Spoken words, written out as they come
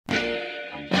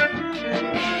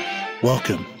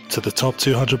Welcome to the Top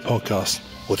 200 podcast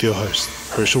with your host,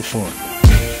 Herschel Foran.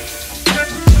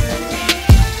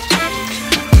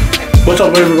 What's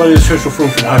up, everybody? It's Herschel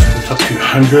Foran from High School Top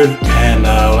 200, and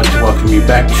I'd like to welcome you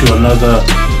back to another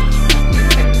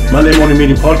Monday morning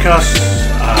meeting podcast.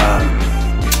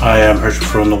 I am Herschel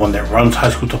Foran, the one that runs High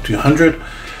School Top 200.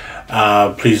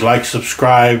 Please like,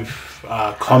 subscribe,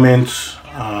 comment.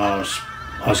 I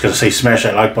was going to say smash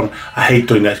that like button. I hate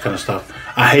doing that kind of stuff.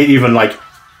 I hate even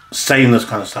saying this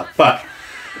kind of stuff. But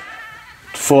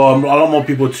for a lot more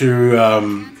people to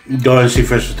go and see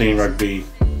First 15 Rugby,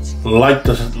 like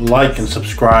and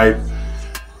subscribe,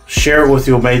 share it with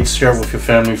your mates, share it with your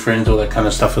family, friends, all that kind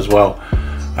of stuff as well.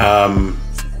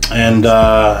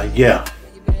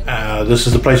 This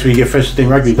is the place where you get First 15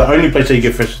 Rugby. The only place that you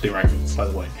get First 15 Rugby, by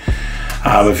the way.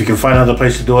 If you can find another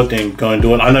place to do it, then go and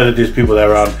do it. I know that there's people that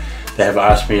are around that have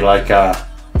asked me, like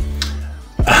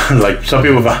some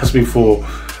people have asked me for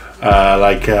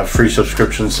free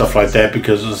subscriptions, stuff like that,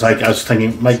 because it's like I was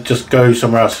thinking, mate, just go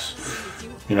somewhere else.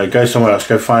 Go somewhere else.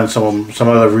 Go find some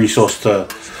other resource to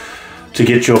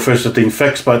get your First 15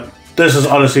 fix. But this is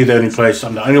honestly the only place.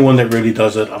 I'm the only one that really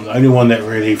does it. I'm the only one that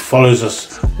really follows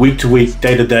us week to week,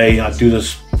 day to day. I do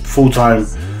this full time,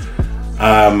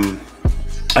 and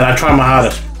I try my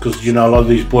hardest, because a lot of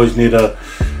these boys need the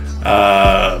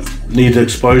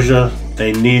exposure.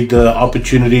 They need the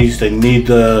opportunities. They need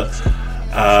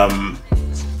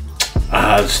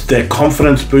that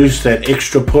confidence boost, that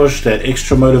extra push, that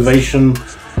extra motivation.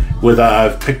 Whether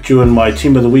I've picked you in my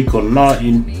team of the week or not,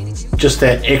 just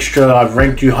that extra. I've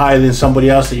ranked you higher than somebody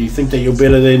else that you think that you're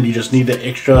better than. You just need that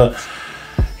extra.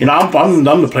 I'm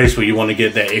the place where you want to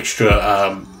get that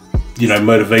extra,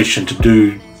 motivation to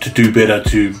do better,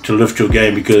 to lift your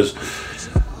game, because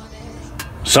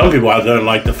some people, I don't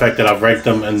like the fact that I've ranked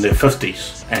them in their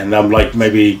 50s, and I'm like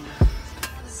maybe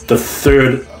the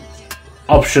third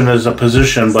option as a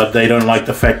position, but they don't like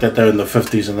the fact that they're in the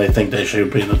 50s and they think they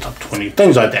should be in the top 20,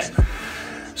 things like that.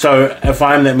 So if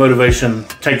I'm that motivation,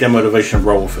 take that motivation,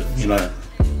 roll with it.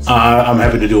 I'm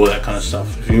happy to do all that kind of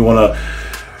stuff. If you want to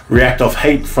react off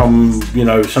hate from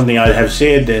something I have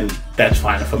said, then that's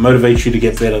fine. If it motivates you to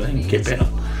get better, then get better.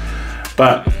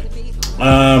 But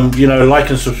like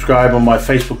and subscribe on my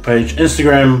Facebook page,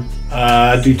 Instagram.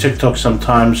 I do TikTok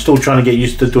sometimes. Still trying to get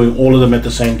used to doing all of them at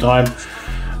the same time.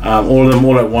 All of them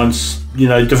all at once.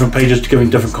 Different pages giving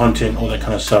different content, all that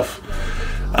kind of stuff.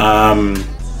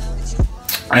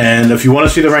 And if you want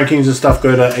to see the rankings and stuff,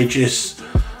 go to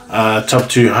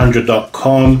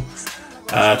hstop200.com.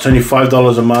 It's only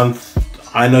 $5 a month.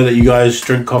 I know that you guys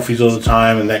drink coffees all the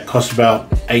time, and that costs about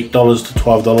 $8 to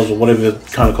 $12 or whatever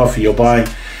kind of coffee you're buying.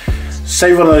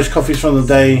 Save one of those coffees from the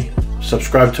day,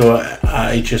 subscribe to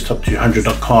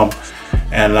hstop200.com,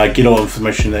 and get all the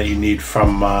information that you need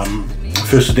from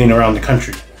First 15 around the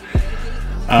country.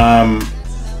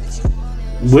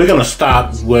 We're going to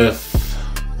start with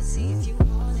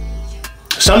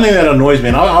something that annoys me,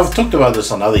 and I've talked about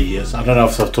this on other years. I don't know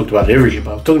if I've talked about it every year,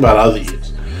 but I've talked about other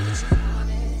years.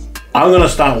 I'm going to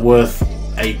start with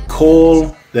a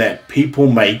call that people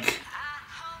make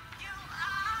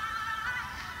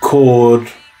called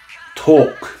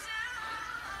talk.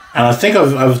 And I think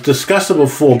I've discussed it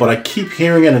before, but I keep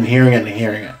hearing it and hearing it and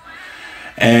hearing it.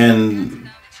 And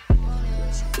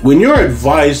when you're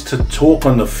advised to talk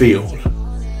on the field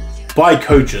by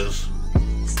coaches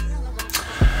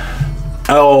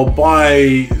or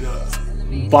by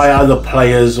other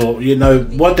players, or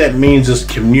what that means is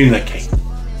communicate.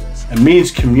 It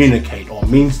means communicate, or it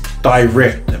means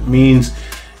direct. It means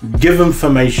give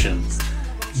information,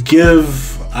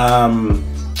 give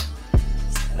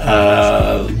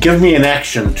me an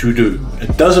action to do.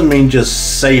 It doesn't mean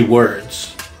just say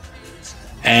words,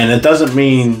 and it doesn't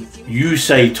mean you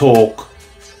say talk,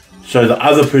 so the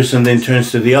other person then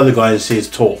turns to the other guy and says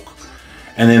talk,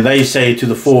 and then they say to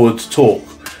the forwards talk.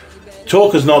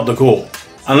 Talk is not the call.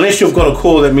 Unless you've got a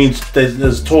call that means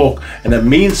there's talk and it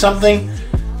means something,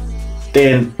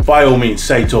 then by all means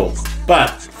say talk. But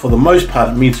for the most part,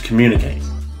 it means communicate.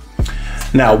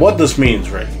 Now, what this means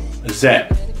really is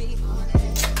that,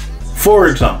 for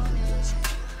example,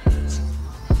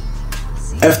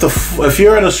 if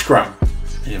you're in a scrum,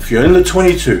 if you're in the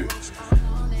 22,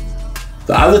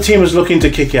 the other team is looking to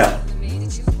kick out.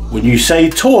 When you say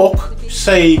talk,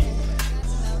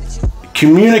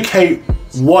 communicate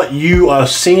what you are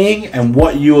seeing and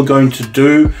what you are going to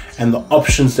do and the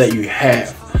options that you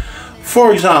have.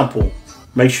 For example,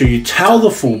 make sure you tell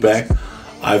the fullback,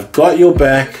 I've got your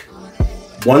back.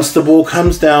 Once the ball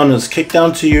comes down and is kicked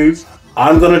down to you,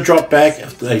 I'm going to drop back.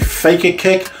 If they fake a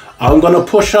kick, I'm going to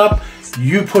push up.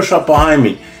 You push up behind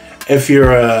me. if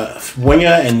you're a winger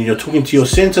and you're talking to your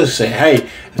centre, say, hey,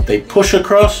 if they push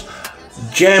across,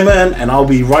 jam in and I'll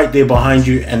be right there behind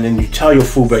you, and then you tell your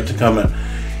fullback to come in.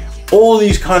 All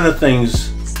these kind of things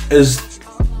is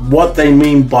what they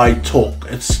mean by talk.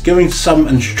 It's giving some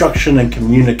instruction and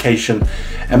communication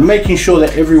and making sure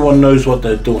that everyone knows what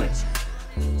they're doing.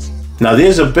 Now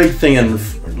there's a big thing, and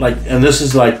this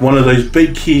is like one of those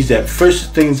big keys that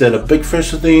first things that are big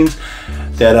first things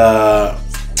that are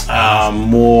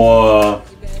more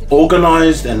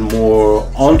organized and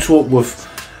more onto it with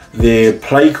their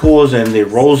play calls and their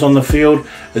roles on the field,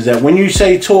 is that when you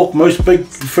say talk, most big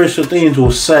first 15s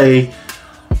will say,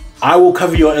 I will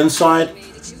cover your inside.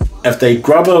 If they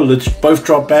grub her, let's both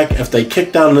drop back. If they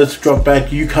kick down, let's drop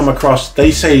back. You come across.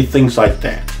 They say things like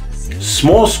that.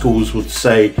 Small schools would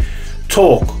say,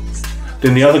 talk.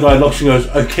 Then the other guy looks and goes,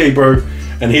 okay, bro.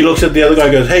 And he looks at the other guy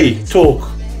and goes, hey, talk.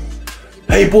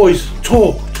 Hey, boys,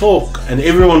 talk. And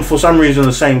everyone, for some reason,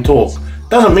 is saying talk.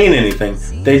 Doesn't mean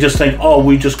anything. They just think, oh,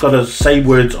 we just got to say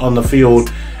words on the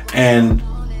field, and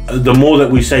the more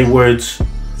that we say words,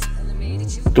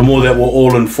 the more that we're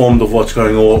all informed of what's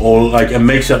going on, or like it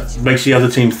makes the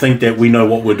other team think that we know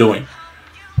what we're doing.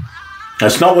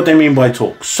 That's not what they mean by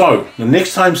talk. So the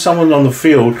next time someone on the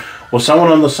field or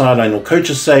someone on the sideline or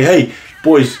coaches say, hey,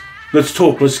 boys, let's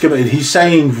talk, let's give it, he's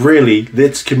saying really,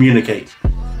 let's communicate.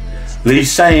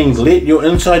 He's saying, let your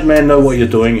inside man know what you're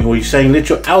doing, or he's saying, let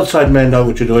your outside man know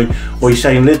what you're doing, or he's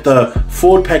saying, let the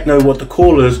forward pack know what the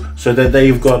call is, so that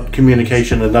they've got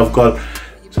communication and they've got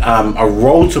a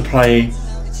role to play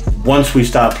once we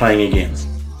start playing again.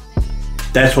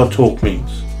 That's what talk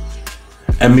means.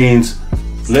 It means,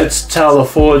 let's tell the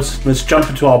forwards, let's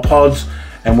jump into our pods,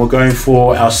 and we're going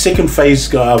for our second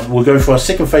phase. We're going for our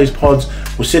second phase pods.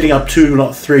 We're setting up 2,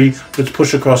 not 3. Let's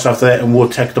push across after that, and we'll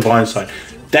attack the blind side.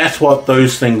 That's what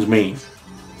those things mean.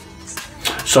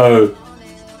 So,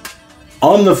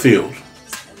 on the field,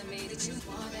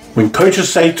 when coaches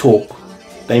say talk,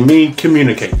 they mean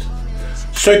communicate.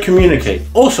 So communicate.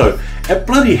 Also, it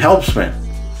bloody helps, man.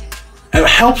 It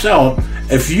helps out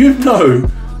if you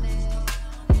know,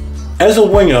 as a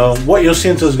winger, what your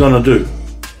centre is going to do.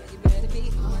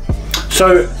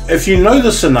 So, if you know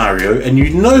the scenario and you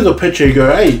know the picture, you go,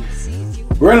 hey,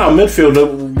 we're in our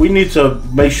midfield, we need to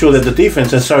make sure that the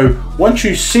defense, and so once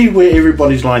you see where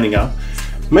everybody's lining up,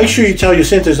 make sure you tell your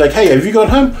centers like, hey, have you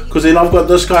got him? Because then I've got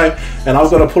this guy and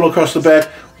I've got to pull across the back.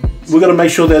 We're going to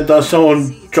make sure that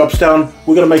someone drops down.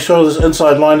 We're going to make sure this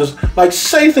inside line is, like,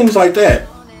 say things like that.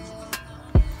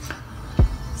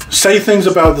 Say things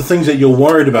about the things that you're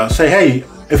worried about. Say, hey,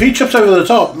 if he chips over the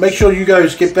top, make sure you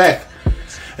guys get back.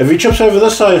 If he chips over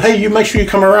this side, hey, you make sure you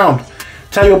come around.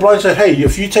 Tell your blind side, hey,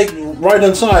 if you take right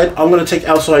inside, I'm going to take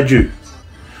outside you.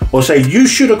 Or say, you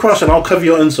shoot across and I'll cover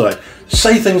your inside.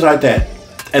 Say things like that.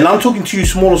 And I'm talking to you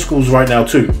smaller schools right now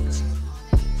too.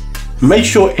 Make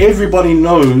sure everybody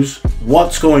knows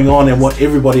what's going on and what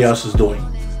everybody else is doing.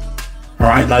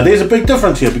 Alright, now there's a big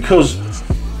difference here, because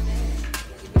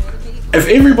if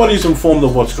everybody's informed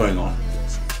of what's going on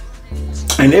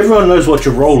and everyone knows what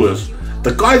your role is,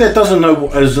 the guy that doesn't know,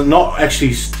 is not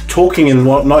actually talking and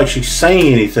not actually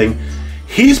saying anything,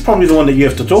 he's probably the one that you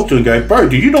have to talk to and go, bro,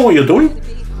 do you know what you're doing?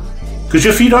 Because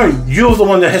if you don't, you're the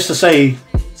one that has to say,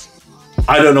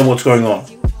 I don't know what's going on.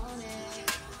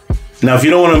 Now, if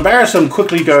you don't want to embarrass him,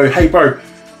 quickly go, hey, bro,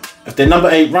 if their number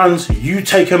 8 runs, you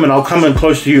take him and I'll come in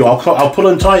close to you. I'll pull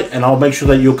in tight and I'll make sure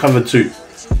that you're covered too.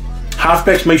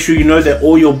 Halfbacks, make sure you know that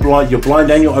all your blind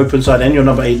and your open side and your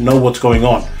number 8 know what's going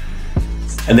on.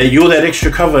 And that you're that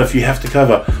extra cover if you have to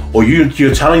cover. Or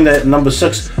you're telling that number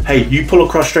 6, hey, you pull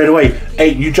across straight away.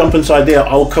 8, you jump inside there,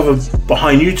 I'll cover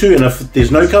behind you two, and if there's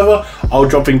no cover, I'll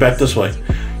dropping back this way.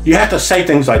 You have to say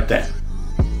things like that.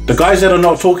 The guys that are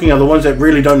not talking are the ones that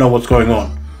really don't know what's going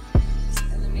on.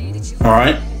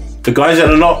 Alright? The guys that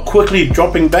are not quickly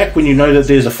dropping back when you know that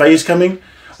there's a phase coming,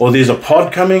 or there's a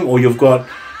pod coming, or you've got,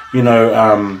 you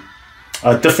know,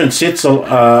 different sets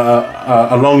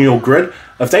along your grid.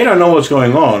 If they don't know what's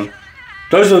going on,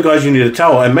 those are the guys you need to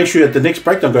tell, and make sure at the next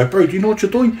breakdown go, bro, do you know what you're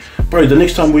doing? Bro, the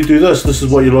next time we do this, this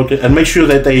is what you look at, and make sure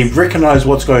that they recognize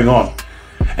what's going on.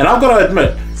 And I've got to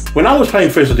admit, when I was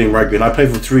playing first team rugby, and I played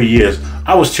for 3 years,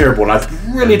 I was terrible, and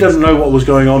I really didn't know what was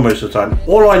going on most of the time.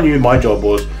 All I knew my job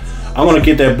was, I'm going to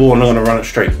get that ball and I'm going to run it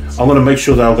straight. I'm going to make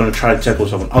sure that I'm going to try and tackle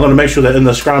someone. I'm going to make sure that in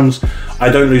the scrums, I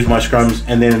don't lose my scrums,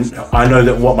 and then I know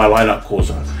that what my lineup calls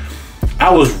are.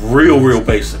 I was real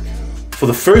basic. For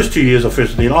the first 2 years of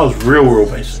first team, I was real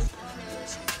basic.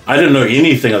 I didn't know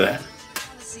anything of that.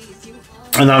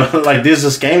 And I'm like, there's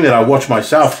this game that I watch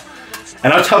myself,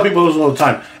 and I tell people this all the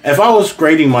time. If I was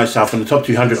grading myself in the top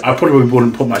 200, I probably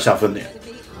wouldn't put myself in there.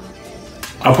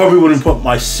 I probably wouldn't put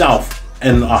myself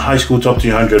in a high school top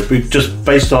 200, but just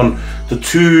based on the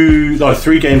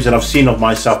 3 games that I've seen of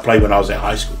myself play when I was at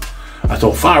high school. I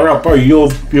thought, fire up, bro, you're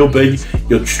big,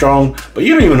 you're strong, but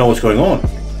you don't even know what's going on.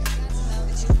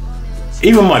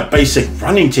 Even my basic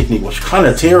running technique was kind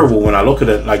of terrible when I look at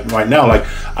it like right now. Like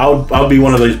I'll be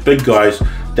one of those big guys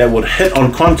that would hit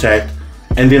on contact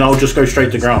and then I'll just go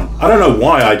straight to ground. I don't know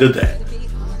why I did that.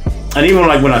 And even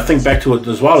like when I think back to it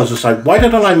as well, it's just like, why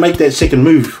didn't I make that second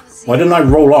move? Why didn't I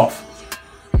roll off?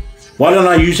 Why didn't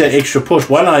I use that extra push?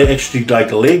 Why didn't I actually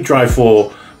like leg drive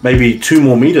for maybe 2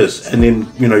 more meters and then,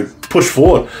 you know, push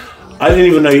forward? I didn't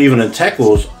even know, even in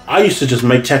tackles, I used to just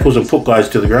make tackles and put guys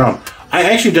to the ground. I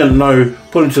actually didn't know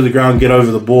putting to the ground, get over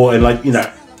the ball, and like, you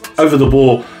know, over the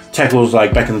ball tackles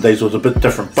like back in the days was a bit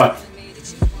different. But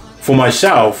for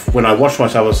myself, when I watched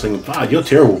myself, I was thinking, you're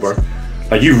terrible, bro.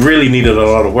 Like, you really needed a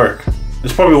lot of work.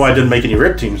 That's probably why I didn't make any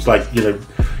rep teams. Like, you know,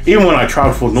 even when I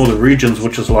tried for Northern Regions,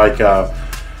 which is like,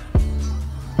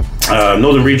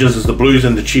 Northern Regions is the Blues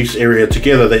and the Chiefs area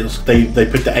together. They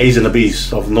picked the A's and the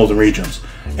B's of Northern Regions.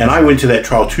 And I went to that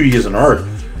trial 2 years in a row.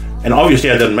 And obviously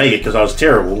I didn't make it because I was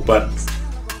terrible, but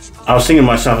I was thinking to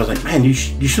myself, I was like, man, you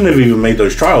shouldn't have even made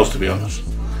those trials, to be honest.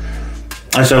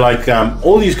 And so like,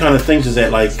 all these kind of things is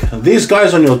that like, there's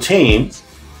guys on your team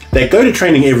that go to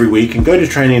training every week and go to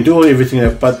training and do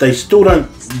everything, but they still don't,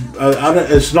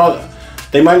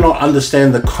 they might not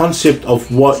understand the concept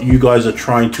of what you guys are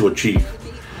trying to achieve.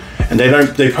 And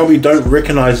they probably don't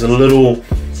recognize the little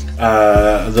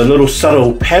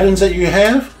subtle patterns that you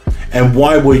have and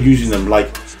why we're using them.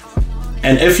 Like,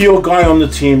 and if you're a guy on the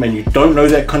team and you don't know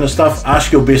that kind of stuff,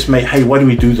 ask your best mate, hey, why do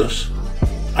we do this?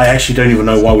 I actually don't even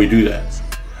know why we do that.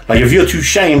 Like, if you're too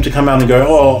ashamed to come out and go,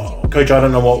 oh, coach, I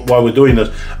don't know why we're doing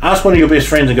this, ask one of your best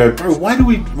friends and go, bro, why do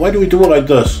we do it like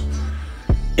this?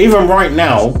 Even right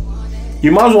now,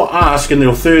 you might as well ask in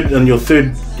your third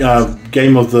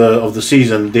game of the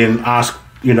season, then ask,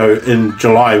 you know, in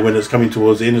July when it's coming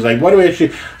towards the end. It's like, why do we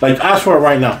actually, like, ask for it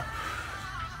right now?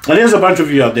 And there's a bunch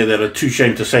of you out there that are too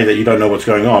ashamed to say that you don't know what's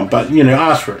going on, but, you know,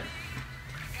 ask for it.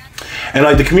 And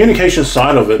like the communication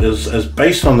side of it is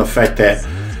based on the fact that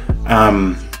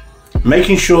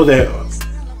making sure that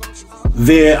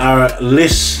there are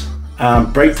less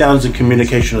breakdowns in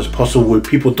communication as possible where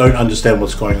people don't understand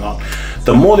what's going on.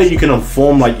 The more that you can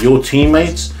inform like your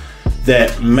teammates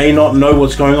that may not know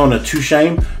what's going on are too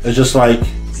ashamed, it's just like,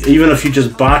 even if you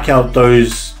just bark out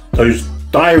those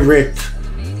direct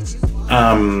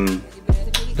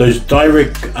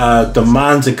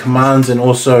demands and commands, and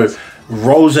also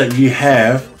roles that you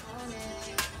have,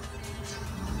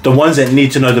 the ones that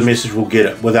need to know the message will get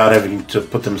it without having to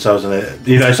put themselves in it.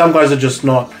 You know, some guys are just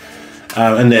not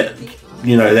in that,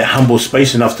 you know, that humble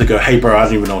space enough to go, hey bro, I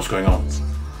don't even know what's going on.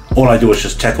 All I do is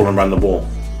just tackle and run the ball.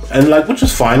 And like, which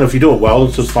is fine, if you do it well,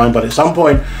 it's just fine, but at some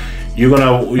point you're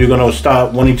gonna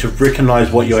start wanting to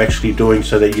recognize what you're actually doing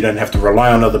so that you don't have to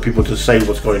rely on other people to say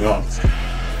what's going on.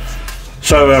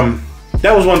 So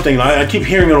that was one thing. I keep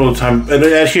hearing it all the time.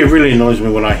 It actually really annoys me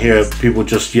when I hear people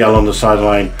just yell on the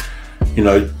sideline, you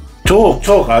know, talk.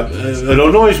 It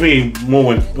annoys me more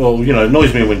when, well, you know, it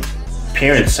annoys me when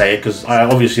parents say it, because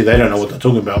obviously they don't know what they're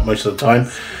talking about most of the time.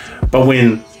 But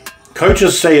when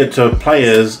coaches say it to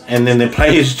players and then their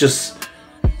players just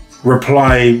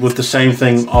reply with the same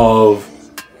thing of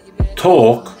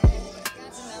talk,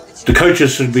 the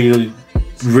coaches should be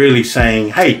really saying,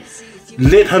 hey,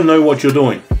 let him know what you're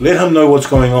doing. Let him know what's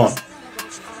going on.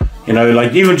 You know,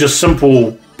 like even just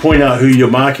simple point out who you're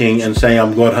marking and say,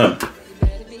 I've got him.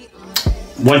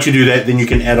 Once you do that, then you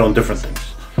can add on different things.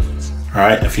 All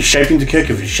right, if you're shaping to kick,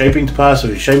 if you're shaping to pass, if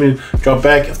you're shaping to drop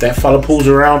back, if that fella pulls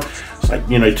around, it's like,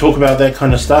 you know, talk about that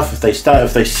kind of stuff. If they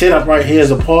set up right here as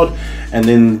a pod, and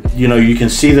then, you know, you can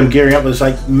see them gearing up, it's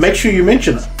like, make sure you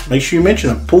mention it. Make sure you mention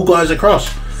it. Pull guys across.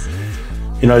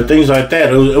 You know, things like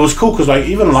that. It was cool because, like,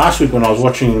 even last week when I was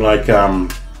watching, like,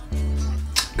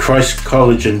 Christ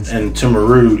College and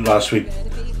Timaru last week,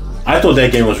 I thought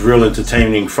that game was real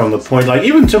entertaining from the point, like,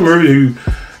 even Timaru, who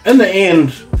in the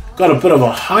end got a bit of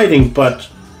a hiding, but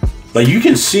like you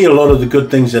can see a lot of the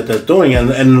good things that they're doing,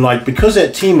 and like, because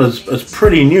that team is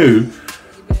pretty new,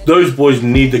 those boys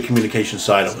need the communication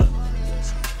side of it.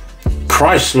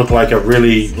 Christ looked like a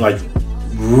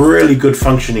really good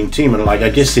functioning team, and like I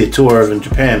guess their tour over in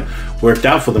Japan worked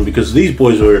out for them, because these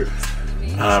boys were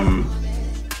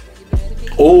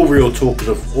all real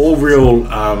talkative, all real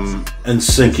in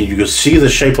sync. You could see the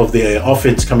shape of their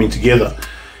offense coming together,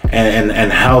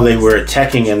 and how they were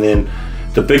attacking, and then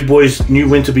the big boys knew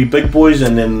when to be big boys,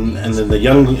 and then the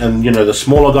young, and you know, the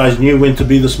smaller guys knew when to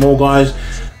be the small guys.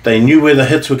 They knew where the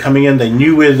hits were coming in. They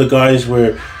knew where the guys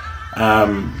were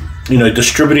you know,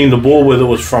 distributing the ball, whether it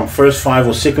was from first 5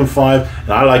 or second 5,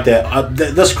 and I like that.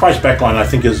 This Christ backline, I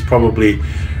think, is probably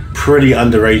pretty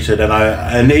underrated,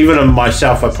 and even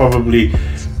myself,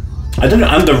 I don't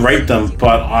underrate them,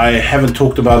 but I haven't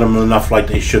talked about them enough like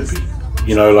they should be.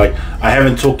 You know, like I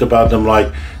haven't talked about them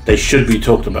like they should be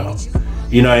talked about.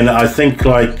 You know, and I think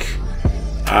like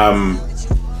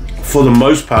for the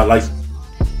most part, like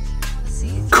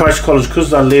Christ College,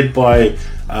 because they're led by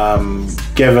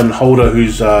Gavin Holder,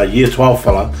 who's a year 12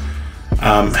 fella,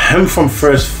 him from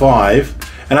first 5,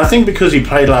 and I think because he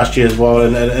played last year as well,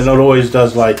 and it always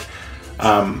does, like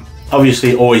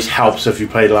obviously always helps if you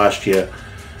played last year,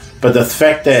 but the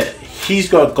fact that he's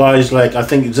got guys like, I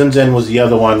think Zinzan was the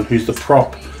other one, who's the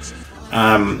prop,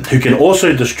 who can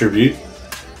also distribute,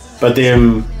 but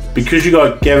then because you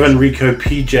got Gavin, Rico,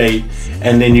 PJ,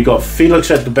 and then you got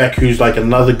Felix at the back, who's like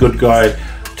another good guy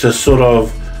to sort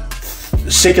of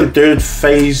second, third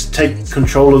phase take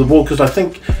control of the ball. Because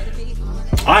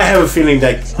I have a feeling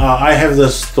that I have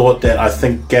this thought that I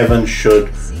think Gavin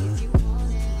should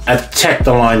attack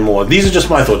the line more. These are just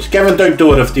my thoughts. Gavin, don't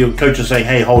do it if the coach is saying,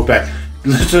 hey, hold back.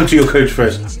 Listen to your coach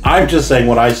first. I'm just saying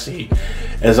what I see.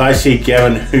 As I see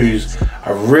Gavin, who's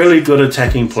a really good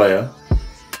attacking player.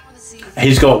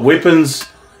 He's got weapons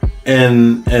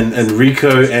in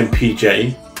Rico and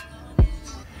PJ.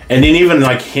 And then even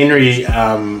like Henry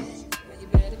on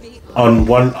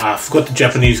one, I forgot the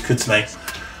Japanese kid's name.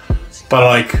 But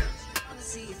like,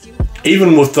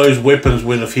 even with those weapons,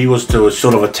 when if he was to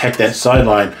sort of attack that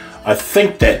sideline, I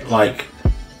think that like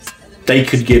they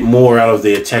could get more out of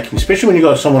the attacking, especially when you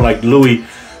got someone like Louis,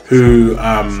 who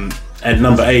at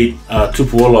number 8,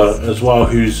 Tupuola as well,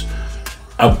 who's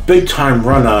a big time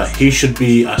runner. He should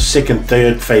be a second,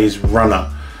 third phase runner,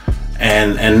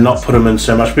 and not put him in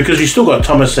so much, because you still got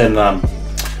Thomas and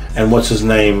what's his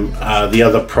name, the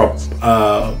other prop,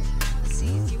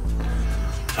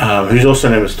 whose also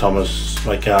name is Thomas,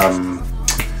 like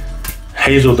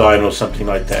Hazeldine or something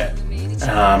like that.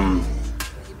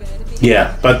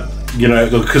 Yeah, but you know,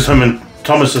 because him and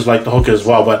Thomas is like the hooker as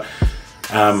well, but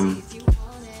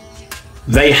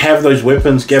they have those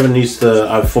weapons. Gavin needs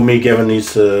to, for me, Gavin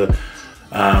needs to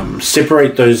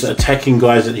separate those attacking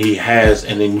guys that he has,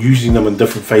 and then using them in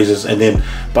different phases, and then,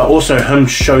 but also him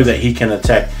show that he can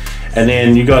attack. And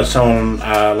then you got someone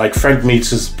like Frank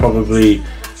Meets is probably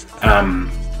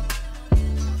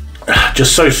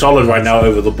just so solid right now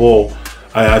over the ball.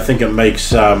 I think it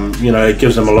makes you know, it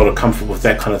gives them a lot of comfort with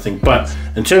that kind of thing. But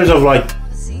in terms of like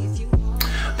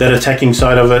that attacking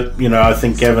side of it, you know, I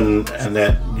think Gavin and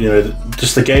that, you know,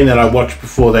 just the game that I watched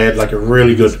before, they had like a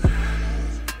really good,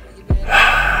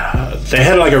 they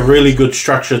had like a really good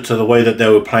structure to the way that they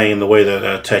were playing and the way that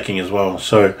they're attacking as well.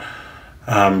 So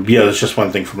yeah, there's just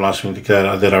one thing from last week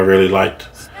that I really liked.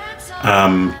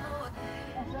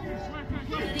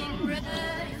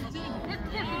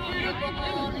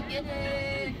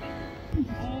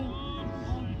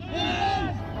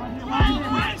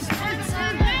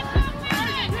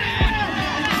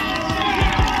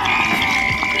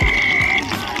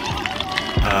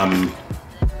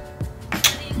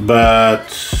 But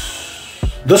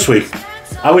this week,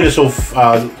 I went to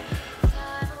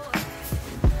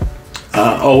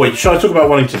oh wait, should I talk about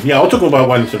Wellington? Yeah, I'll talk about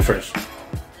Wellington first,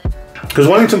 because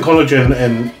Wellington College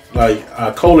and like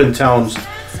Colin Towns,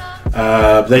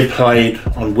 they played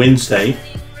on Wednesday,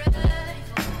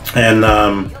 and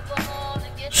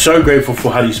so grateful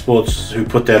for Huddy Sports who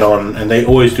put that on, and they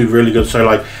always do really good. So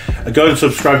like, go and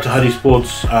subscribe to Huddy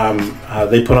Sports.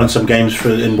 They put on some games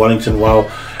in Wellington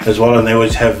as well, and they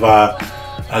always have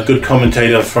a good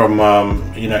commentator from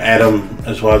you know, Adam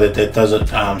as well, that does it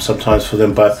sometimes for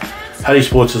them. But Huddy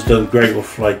Sports has done great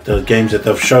with like the games that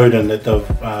they've showed and that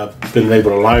they've been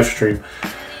able to live stream.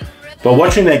 But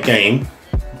watching that game,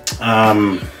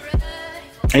 and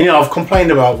you know, I've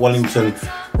complained about Wellington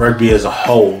rugby as a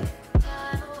whole,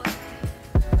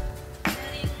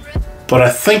 but I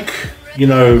think, you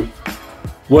know,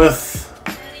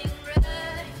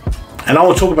 and I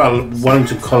will talk about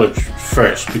Wellington College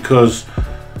first, because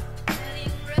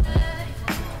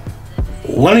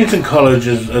Wellington College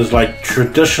is like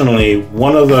traditionally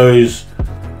one of those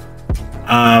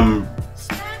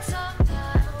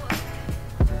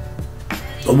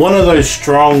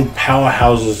strong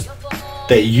powerhouses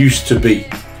that used to be,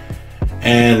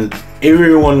 and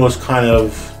everyone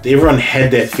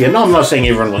had that fear. No, I'm not saying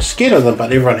everyone was scared of them,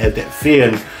 but everyone had that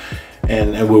fear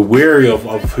and were wary of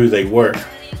who they were.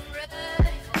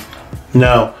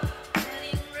 Now,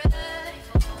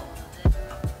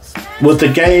 with the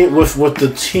game, with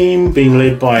the team being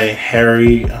led by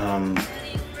Harry,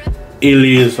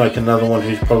 Eli is like another one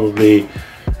who's probably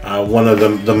one of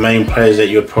the main players that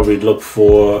you'd probably look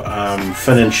for.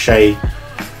 Finn and Shay,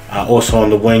 also on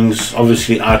the wings.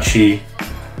 Obviously Archie,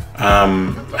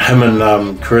 him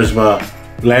and Charisma.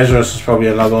 Lazarus is probably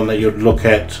another one that you'd look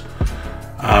at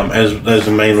as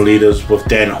the main leaders, with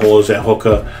Dan Hawes at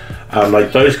hooker,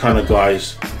 like those kind of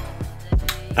guys.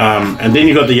 And then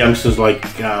you got the youngsters like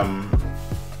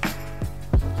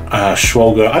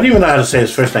Schwalger. I don't even know how to say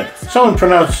his first name. Someone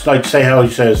pronounce, like, say how you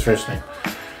say his first name.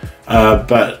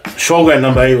 But Schwalger at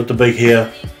number 8 with the big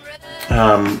hair.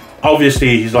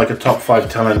 Obviously he's like a top 5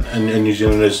 talent in New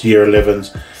Zealanders year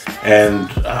 11s, and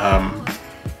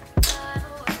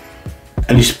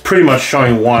he's pretty much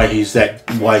showing why he's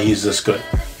this good,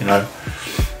 you know.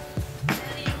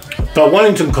 But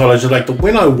Wellington College, like,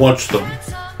 when I watched them,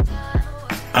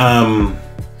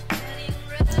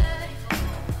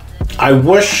 I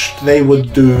wish they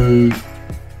would do.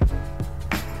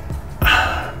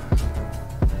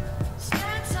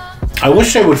 I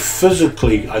wish they would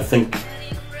physically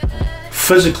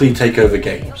take over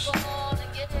games.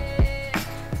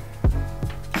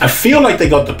 I feel like they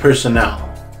got the personnel,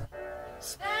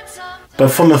 but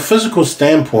from a physical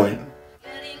standpoint,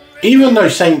 even though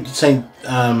St.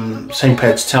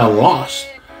 Pat's Town lost,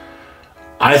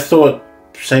 I thought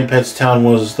St. Pat's Town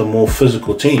was the more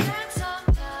physical team.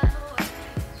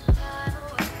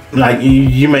 Like,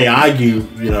 you may argue,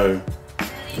 you know,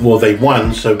 well, they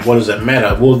won, so what does it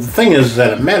matter? Well, the thing is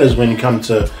that it matters when you come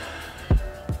to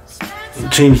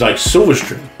teams like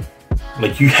Silverstream.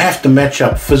 Like, you have to match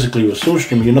up physically with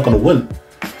Silverstream. You're not going to win.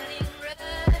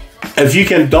 If you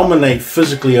can dominate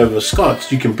physically over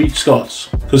Scots, you can beat Scots,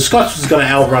 because Scots is going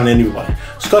to outrun anybody.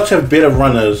 Scots have better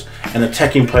runners and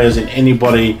attacking players than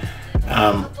anybody,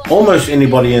 almost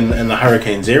anybody in the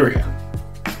Hurricanes area.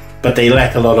 But they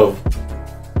lack a lot of,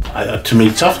 to me,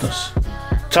 toughness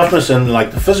and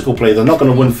like the physical play. They're not going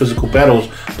to win physical battles,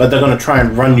 but they're going to try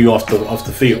and run you off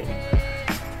the field.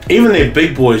 Even their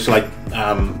big boys, like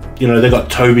you know, they got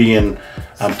Toby and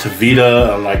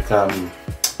Tavita, and like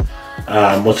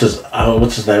what's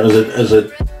his name? Is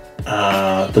it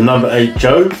the number 8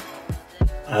 Joe?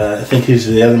 I think he's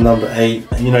the other number 8.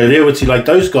 You know, they're like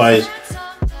those guys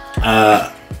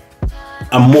are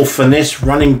more finesse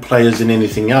running players than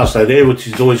anything else. So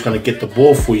he's always going to get the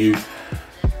ball for you.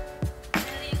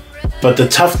 But the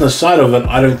toughness side of it,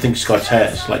 I don't think Scots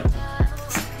has. Like,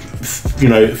 you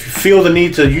know, if you feel the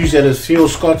need to use that as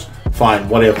field Scots, fine,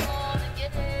 whatever.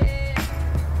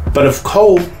 But if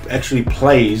Cole actually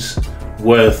plays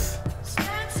with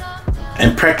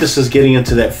and practices getting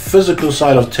into that physical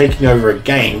side of taking over a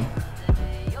game,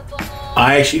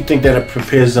 I actually think that it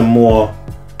prepares them more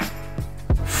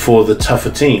for the tougher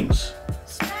teams.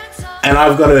 And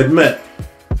I've got to admit,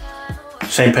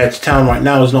 St. Pat's Town right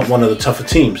now is not one of the tougher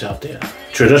teams out there.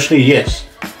 Traditionally, yes.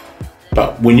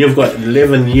 But when you've got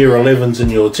 11 year 11s in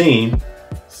your team,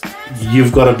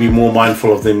 you've got to be more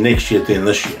mindful of them next year than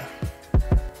this year.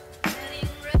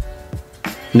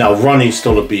 Now, Ronnie's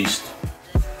still a beast.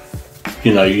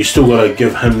 You know, you still got to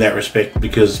give him that respect,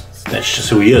 because that's just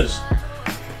who he is.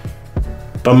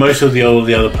 But most of the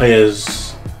other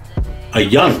players are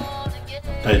young.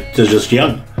 They're just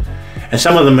young. And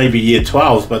some of them may be year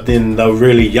 12s, but then they're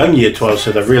really young year 12s,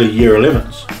 so they're really year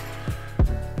 11s.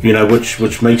 You know,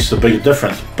 which makes the big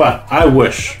difference. But I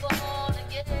wish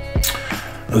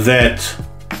that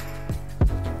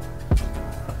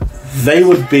they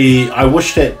would be, I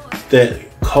wish that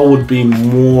Cole would be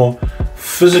more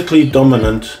physically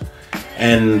dominant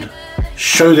and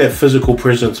show that physical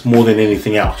presence more than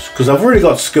anything else. Because I've already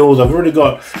got skills, I've already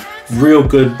got real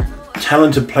good,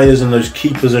 talented players in those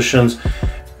key positions.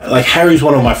 Like, Harry's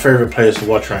one of my favorite players to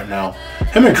watch right now.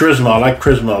 Him and Charisma, I like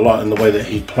Charisma a lot in the way that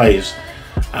he plays.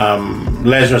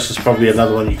 Lazarus is probably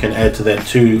another one you can add to that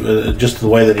too, just the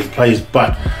way that he plays.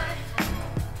 But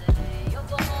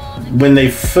when they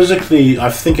physically,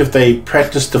 I think if they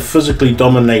practice to physically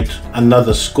dominate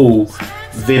another school,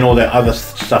 then all that other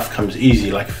stuff comes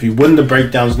easy. Like, if you win the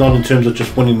breakdowns, not in terms of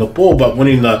just winning the ball, but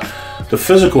winning the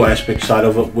physical aspect side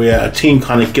of it, where a team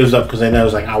kind of gives up because they know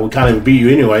it's like, oh, we can't even beat you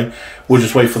anyway, we'll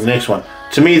just wait for the next one.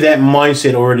 To me, that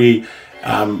mindset already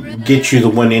gets you the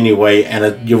win anyway,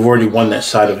 and you've already won that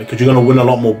side of it, because you're going to win a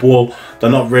lot more ball. They're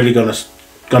not really going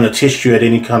to test you at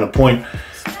any kind of point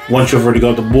once you've already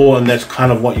got the ball, and that's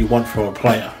kind of what you want from a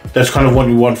player. That's kind of what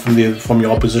you want from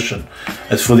your opposition.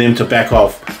 It's for them to back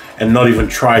off and not even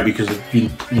try, because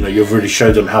you've already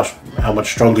showed them how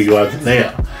much stronger you are than they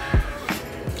are.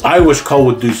 I wish Cole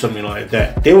would do something like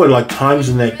that. There were like times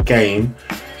in that game,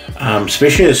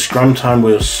 especially at scrum time,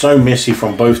 where it was so messy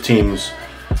from both teams.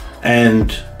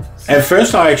 And at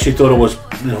first I actually thought it was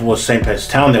it was St. Pat's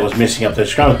Town that was messing up their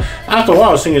scrum. After a while,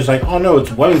 I was thinking, it's like, oh no,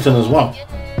 it's Wellington as well.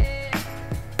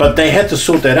 But they had to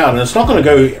sort that out, and it's not going to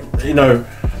go, you know,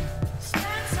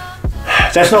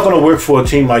 that's not going to work for a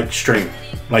team like Stream.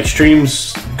 Like,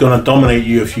 Stream's going to dominate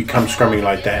you if you come scrumming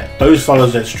like that. Those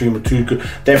fellas at Stream are too good.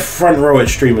 That front row at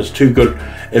Stream is too good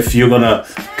if you're going to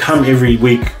come every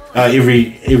week,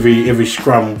 every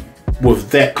scrum with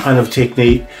that kind of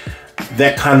technique,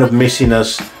 that kind of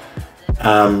messiness.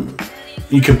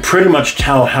 You can pretty much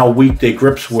tell how weak their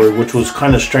grips were, which was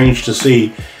kind of strange to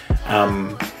see.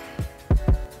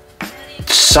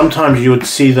 Sometimes you would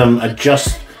see them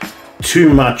adjust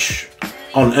too much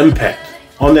on impact.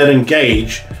 On that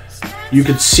engage, you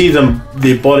could see them,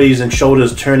 their bodies and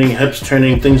shoulders turning, hips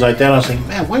turning, things like that. I was like,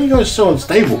 man, why are you guys so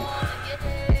unstable?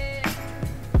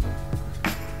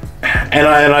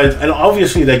 And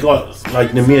obviously they got like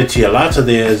Namir Tialata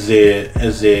there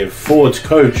as their forwards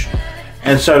coach,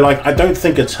 and so like I don't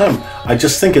think it's him. I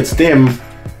just think it's them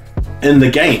in the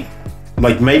game.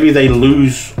 Like maybe they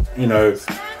lose, you know,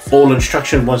 all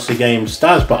instruction once the game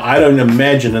starts, but I don't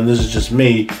imagine, and this is just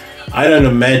me, I don't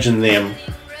imagine them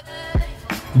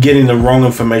getting the wrong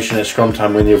information at scrum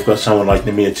time when you've got someone like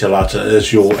Namir Tialata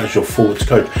as your forwards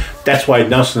coach. That's why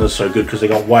Nelson is so good, because they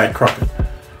got Wyatt Crockett.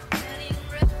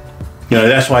 You know,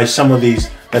 that's why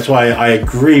that's why I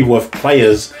agree with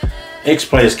players,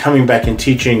 ex-players coming back and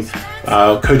teaching,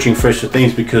 coaching first with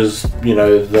things, because, you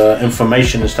know, the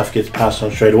information and stuff gets passed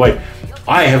on straight away.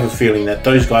 I have a feeling that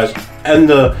those guys, and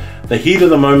the heat of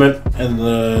the moment, and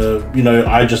you know,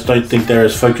 I just don't think they're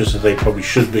as focused as they probably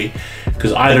should be,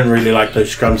 because I don't really like those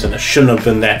scrums, and it shouldn't have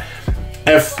been that.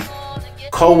 If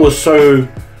Cole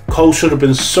should have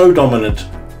been so dominant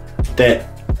that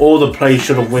all the plays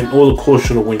should have went, all the calls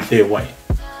should have went their way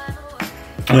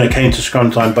when it came to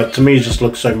scrum time. But to me, it just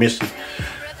looked so messy.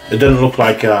 It didn't look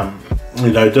like, you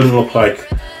know, it didn't look like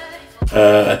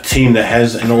a team that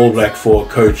has an All Black for a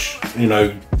coach, you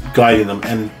know, guiding them.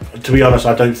 And to be honest,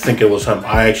 I don't think it was him.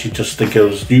 I actually just think it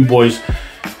was you boys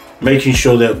making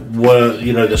sure that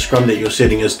you know, the scrum that you're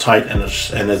setting is tight and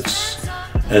it's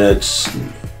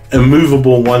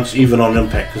immovable once, even on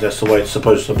impact, because that's the way it's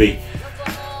supposed to be.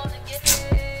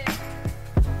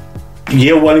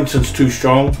 Yeah, Wellington's too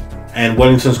strong, and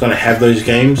Wellington's going to have those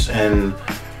games, and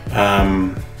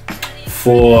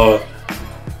for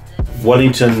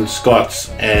Wellington, Scots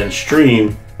and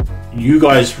Stream, you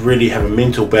guys really have a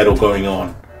mental battle going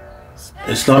on.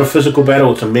 It's not a physical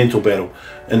battle, it's a mental battle.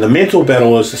 And the mental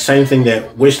battle is the same thing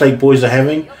that Westlake boys are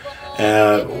having,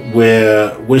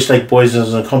 where Westlake boys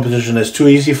is in a competition that's too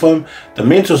easy for them. The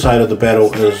mental side of the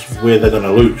battle is where they're going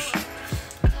to lose.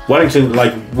 Wellington,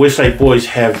 like Westlake boys,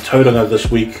 have Tauranga this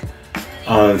week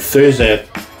on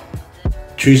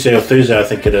Tuesday or Thursday, I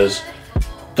think it is.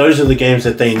 Those are the games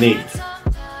that they need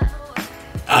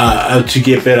to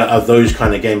get better at those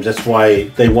kind of games. That's why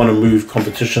they want to move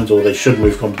competitions, or they should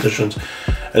move competitions,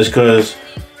 is because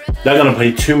they're going to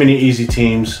play too many easy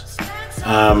teams,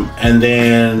 and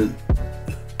then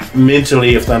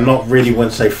mentally, if they're not ready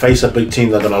once they face a big team,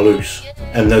 they're going to lose,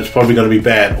 and that's probably going to be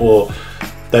bad, or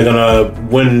they're going to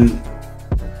win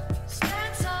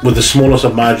with the smallest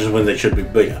of margins when they should be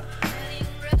bigger.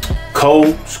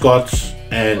 Cole, Scots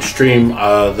and Stream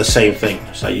are the same thing.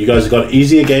 So you guys have got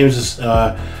easier games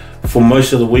for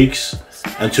most of the weeks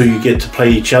until you get to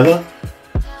play each other,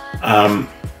 and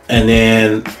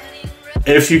then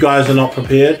if you guys are not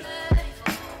prepared,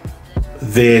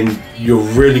 then you're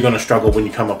really going to struggle when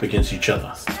you come up against each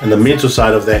other. And the mental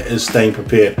side of that is staying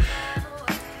prepared.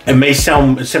 It may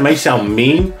sound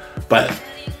mean, but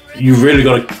you really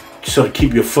got to sort of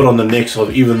keep your foot on the necks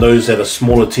of even those that are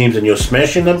smaller teams and you're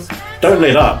smashing them. Don't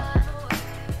let up.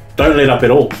 Don't let up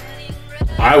at all.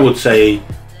 I would say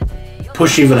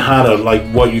push even harder, like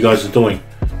what you guys are doing.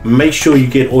 Make sure you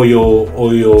get all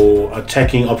your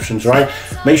attacking options right.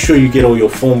 Make sure you get all your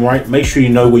form right. Make sure you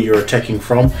know where you're attacking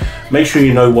from. Make sure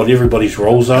you know what everybody's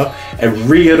roles are, and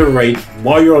reiterate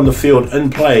while you're on the field in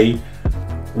play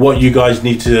what you guys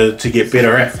need to get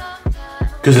better at.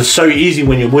 Because it's so easy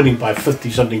when you're winning by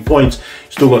 50-something points,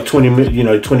 still got 20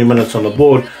 minutes on the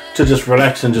board, to just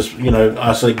relax and just, I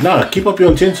was like, nah, keep up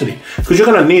your intensity, because you're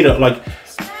going to need it. Like,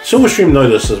 Silverstream know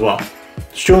this as well.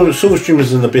 Silverstream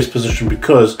is in the best position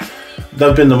because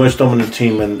they've been the most dominant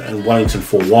team in Wellington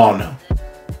for a while now.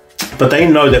 But they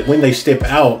know that when they step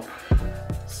out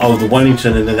of the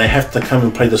Wellington and then they have to come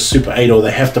and play the Super 8, or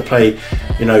they have to play,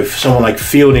 someone like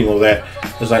Feilding or that,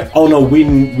 it's like, oh no, we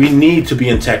need to be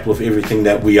intact with everything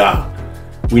that we are.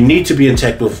 We need to be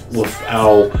intact with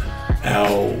our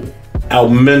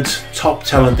mint top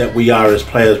talent that we are as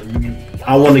players.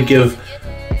 I want to give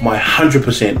my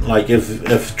 100%. Like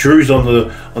if Drew's on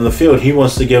the field, he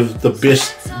wants to give the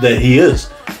best that he is.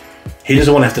 He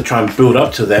doesn't want to have to try and build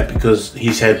up to that because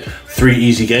he's had 3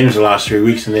 easy games the last 3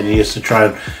 weeks, and then he has to try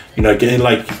and, you know, get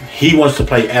like he wants to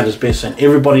play at his best. And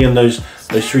everybody in those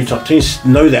 3 top teams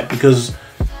know that, because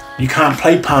you can't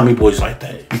play palmy boys like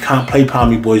that. You can't play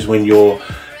palmy boys when you're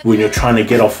trying to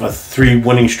get off a 3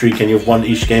 winning streak and you've won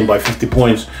each game by 50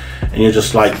 points, and you're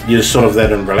just sort of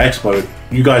that in relax mode.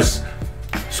 You guys,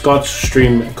 Scott,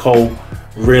 Stream, and Cole,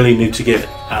 really need to get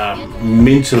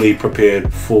mentally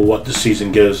prepared for what the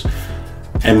season gives,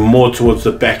 and more towards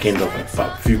the back end of it.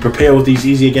 But if you prepare with these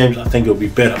easier games, I think it'll be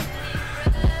better.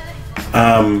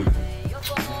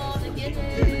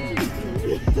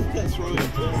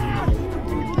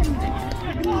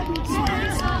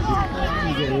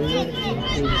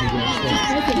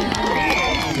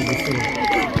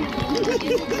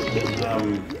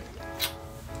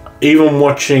 Even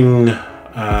watching,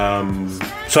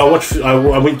 so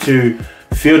I went to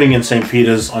Feilding in St.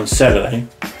 Peter's on Saturday.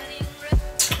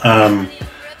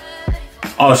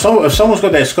 If someone's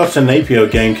got that Scots and Napier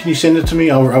game, can you send it to me?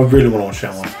 I really want to watch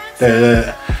that one.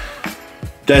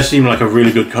 That seemed like a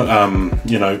really good,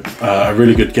 a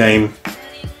really good game.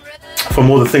 From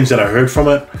all the things that I heard from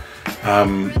it,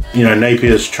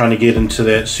 Napier's trying to get into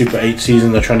that Super 8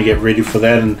 season. They're trying to get ready for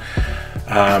that,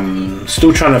 and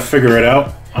still trying to figure it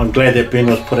out. I'm glad that Ben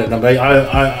was put at number 8.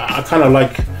 I kind of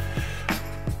like.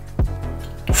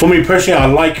 For me personally, I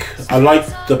like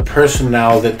the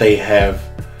personnel that they have.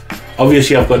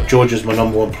 Obviously, I've got George as my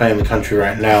number 1 player in the country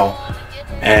right now,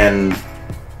 and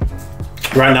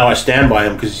right now I stand by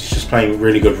him because he's just playing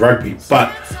really good rugby.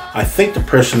 But I think the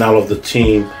personnel of the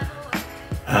team,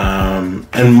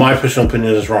 in my personal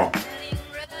opinion, is wrong.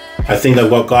 I think they've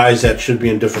got guys that should be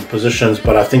in different positions,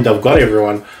 but I think they've got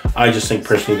everyone. I just think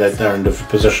personally that they're in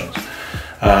different positions.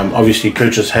 Obviously,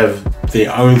 coaches have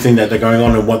their own thing that they're going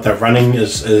on, and what they're running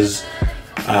is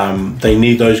they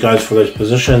need those guys for those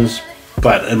positions.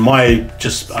 But in my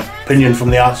just opinion from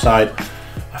the outside,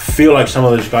 I feel like some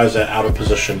of those guys are out of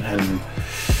position, and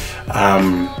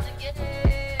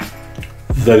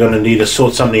they're going to need to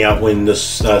sort something out when the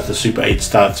Super 8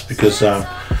 starts, because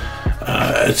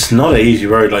it's not an easy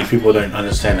road. Like, people don't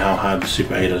understand how hard the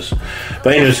Super 8 is.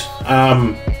 But anyways,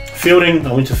 Feilding,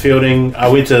 I went to Feilding. I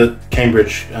went to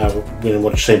Cambridge, went and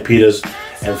watched St. Peter's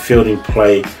and Feilding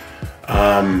play.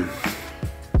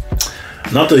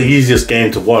 Not the easiest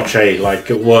game to watch, Like,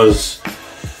 it was,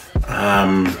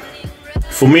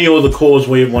 for me, all the calls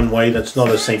went one way. That's not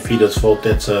a St. Peter's fault.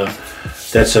 That's a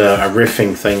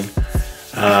reffing thing.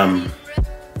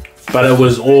 But it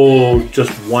was all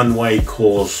just one-way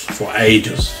calls for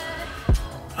ages.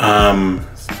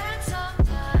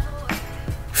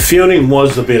 Feilding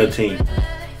was the better team.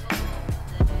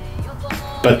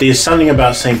 But there's something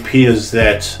about St. Peter's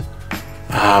that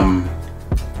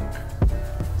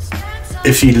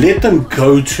if you let them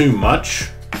go too much,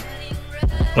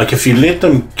 like if you let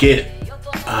them get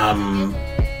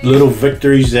little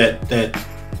victories that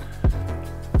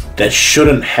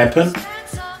shouldn't happen,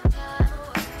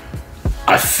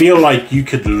 I feel like you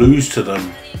could lose to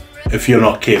them if you're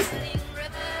not careful.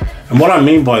 And what I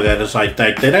mean by that is, like,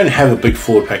 they don't have a big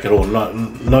forward pack at all,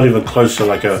 not even close to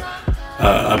like a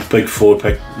big forward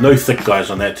pack. No thick guys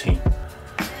on that team.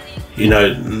 You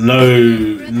know,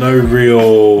 no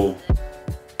real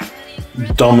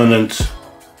dominant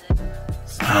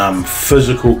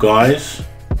physical guys.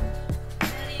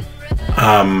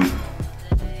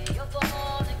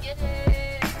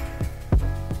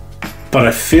 But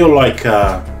I feel like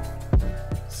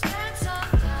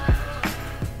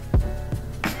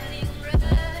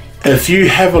if you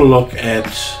have a look at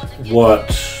what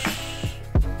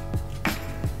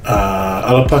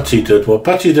Alapati did, what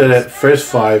Pati did at first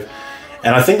 5,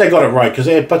 and I think they got it right, because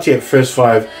they had Pati at first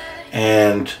 5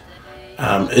 and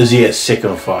Izzy at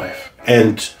second 5,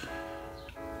 and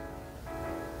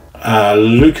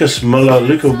Luca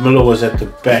Miller was at the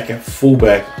back at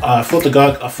fullback. I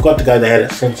forgot the guy they had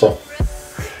at centre.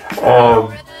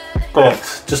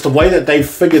 But just the way that they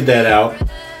figured that out,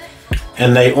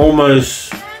 and they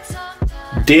almost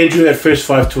dared you at first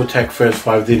 5 to attack first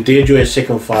 5, then dared you at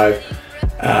second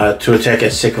 5 to attack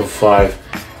at second 5,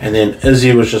 and then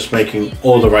Izzy was just making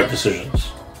all the right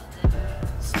decisions.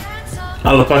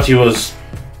 Alapati was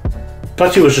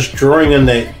just drawing in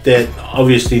that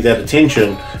obviously that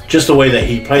attention, just the way that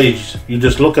he plays. You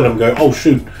just look at him and go, oh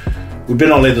shoot, we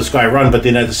better not let this guy run. But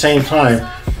then at the same time,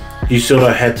 you sort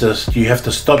of have to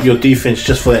stop your defense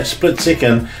just for that split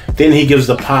second. Then he gives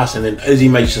the pass, and then Izzy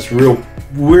makes this real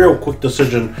quick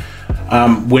decision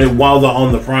while they're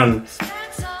on the run.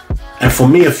 And for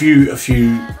me, if you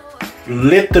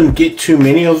let them get too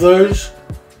many of those,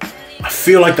 I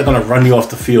feel like they're going to run you off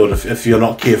the field if you're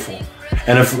not careful.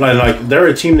 And if like they're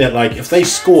a team that, like, if they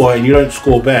score and you don't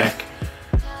score back,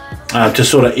 to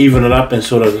sort of even it up and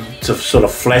sort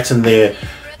of flatten their,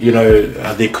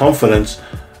 their confidence.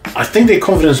 I think their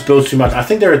confidence builds too much. I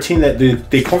think they're a team that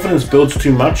their confidence builds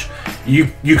too much.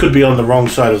 You could be on the wrong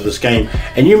side of this game,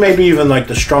 and you may be even like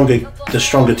the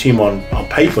stronger team on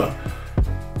paper.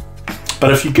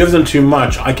 But if you give them too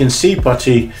much, I can see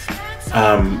Putty,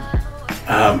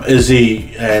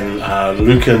 Izzy, and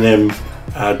Luke and them.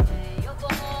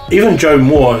 Even Joe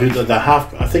Moore, who the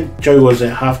half, I think Joe was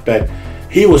at halfback.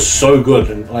 He was so good,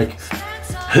 and like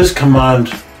his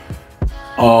command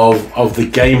of the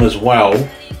game as well.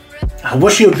 I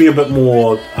wish he would be a bit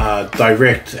more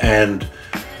direct and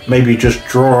maybe just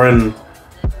draw in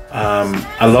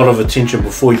a lot of attention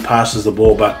before he passes the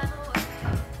ball. But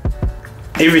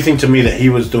everything to me that he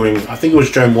was doing, I think it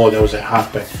was Joe Moore that was at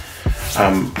halfback.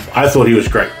 I thought he was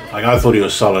great. Like, I thought he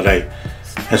was solid,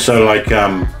 And so, like,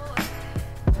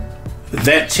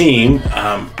 that team,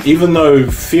 even though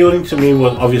Feilding to me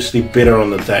was obviously better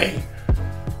on the day,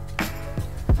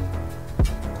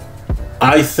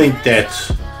 I think that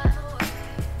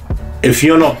if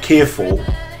you're not careful,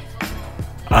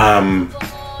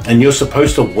 and you're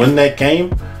supposed to win that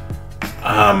game,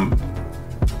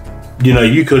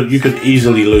 you could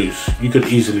easily lose. You could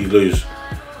easily lose.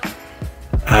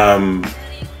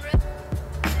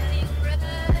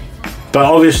 But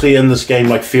obviously in this game,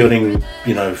 like Feilding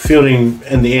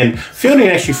in the end, Feilding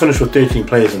actually finished with 13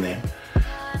 players in there.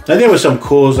 Now there were some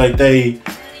calls, like they,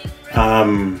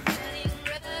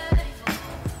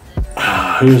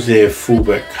 who was their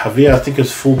fullback? Javier, I think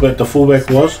his fullback. The fullback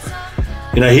was,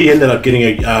 he ended up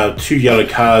getting 2 yellow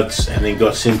cards and then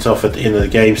got sent off at the end of the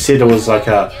game. Said it was like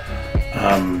a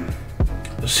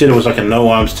no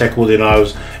arms tackle. Then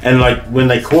like when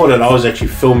they caught it, I was actually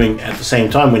filming at the same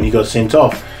time when he got sent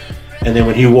off. And then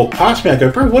when he walked past me, I go,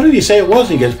 bro, what did he say it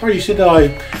was? And he goes, bro, you said that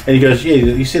and he goes, yeah,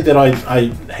 he said that I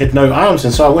had no arms.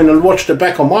 And so I went and watched it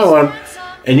back on my one,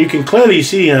 and you can clearly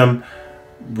see him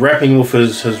wrapping with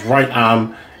his right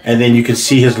arm, and then you can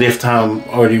see his left arm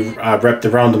already wrapped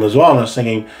around him as well. And I was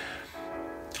thinking,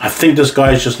 I think this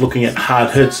guy is just looking at hard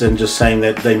hits and just saying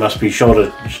that they must be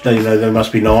shoulder, there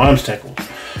must be no arms tackles,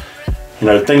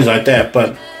 things like that.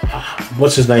 But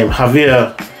what's his name?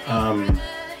 Javier,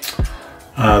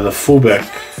 the fullback.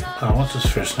 What's his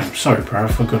first name? Sorry, bro, I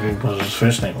forgot what his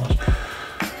first name was.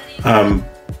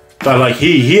 But like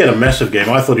he had a massive game.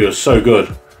 I thought he was so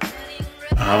good.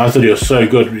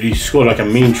 He scored like a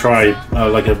mean try,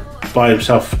 like a by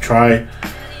himself try,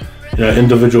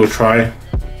 individual try.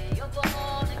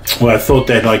 Well, I thought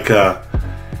that like, I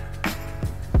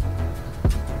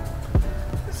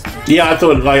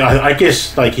thought like I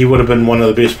guess like he would have been one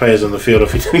of the best players on the field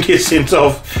if he didn't get sent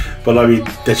off. But I mean,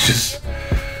 that's just,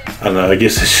 I don't know. I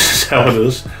guess that's just how it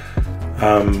is.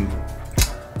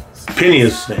 Penny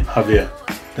is his name, Javier.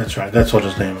 That's right. That's what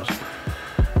his name was.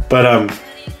 But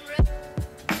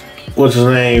what's his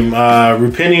name?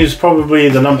 Rupeni is probably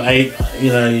the number 8.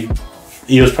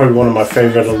 He was probably one of my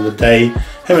favourite on the day.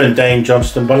 Him and Dane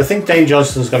Johnston. But I think Dane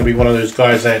Johnston's going to be one of those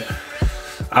guys that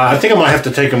I think I might have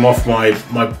to take him off my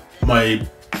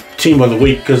team of the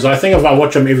week, because I think if I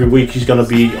watch him every week, he's going to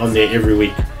be on there every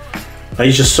week. Like,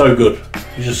 he's just so good.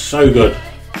 He's just so good.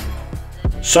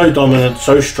 So dominant,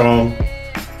 so strong.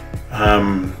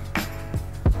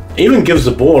 Even gives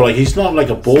the ball, like he's not like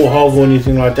a ball hog or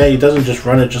anything like that. He doesn't just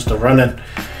run it just to run it.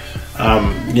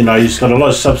 He's got a lot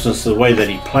of substance to the way that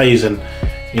he plays, and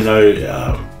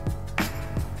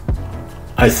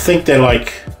I think they're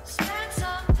like,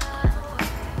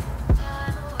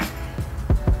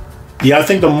 I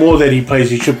think the more that he plays,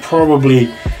 he should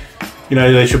probably,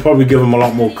 they should probably give him a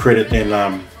lot more credit than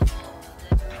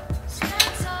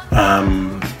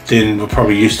we're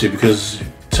probably used to, because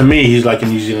to me he's like a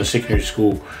New Zealand secondary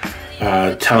school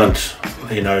talent,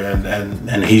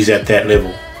 and he's at that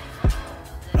level.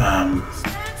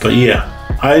 But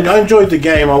yeah, I enjoyed the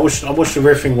game. I wish the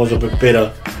refereeing was a bit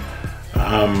better.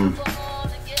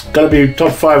 Gotta be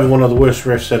top 5 of one of the worst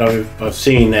refs that I've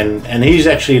seen, and he's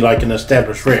actually like an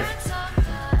established ref.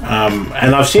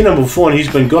 And I've seen him before, and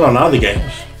he's been good on other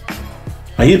games.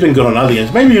 Maybe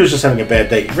he was just having a bad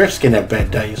day. Refs can have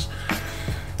bad days.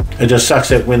 It just sucks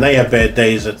that when they have bad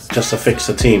days, it just affects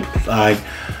the team.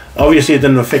 Obviously, it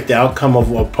didn't affect the outcome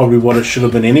of probably what it should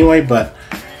have been anyway. But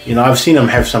I've seen him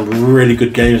have some really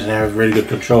good games and have really good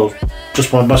control.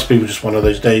 Must be just one of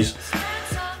those days,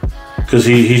 because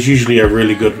he's usually a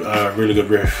really good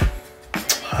ref.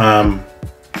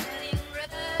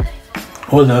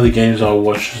 What are the other games I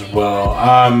watched as well?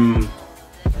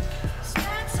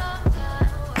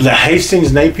 The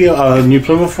Hastings Napier, New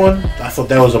Plymouth one, I thought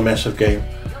that was a massive game.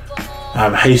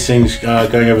 Hastings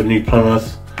going over New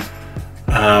Plymouth.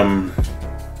 And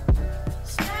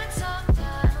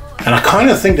I kind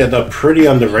of think that they're pretty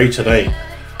underrated, eh?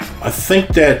 I think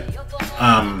that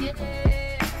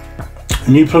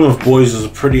New Plymouth Boys is a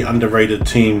pretty underrated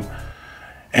team.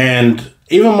 And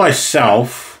even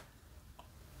myself,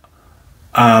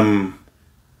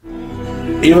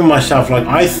 like,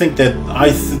 I think that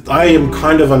I am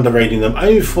kind of underrating them,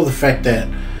 only for the fact that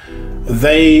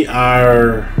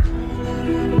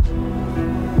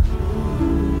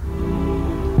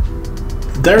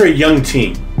they're a young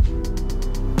team.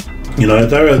 You know,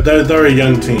 they're a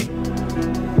young team,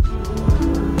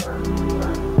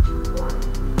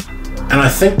 and I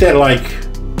think that, like,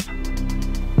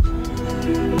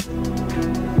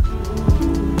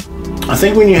 I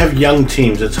think when you have young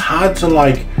teams, it's hard to,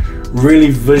 like, really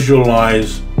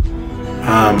visualize,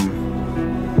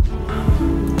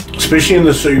 especially in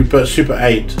the Super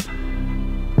 8,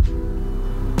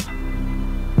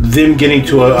 them getting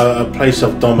to a place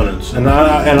of dominance. And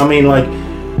I mean, like,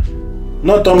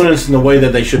 not dominance in the way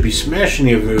that they should be smashing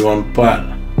everyone, but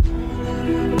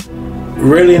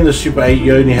really in the Super 8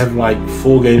 you only have like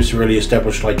 4 games to really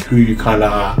establish like who you kind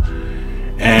of are,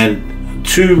 and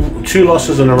two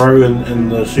losses in a row in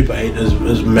the Super 8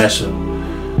 is massive.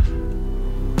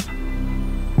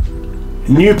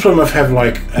 New Plymouth have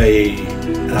like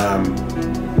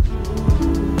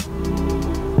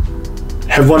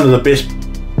have one of the best.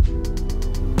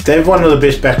 They have one of the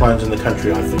best backlines in the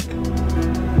country, I think.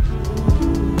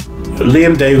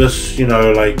 Liam Davis, you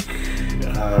know, like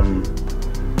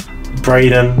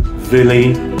Braden,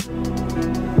 Villy,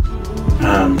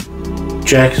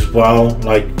 Jack as well.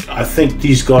 Like, I think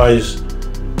these guys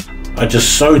are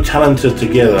just so talented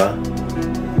together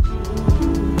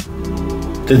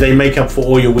that they make up for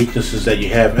all your weaknesses that you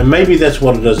have. And maybe that's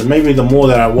what it is. And maybe the more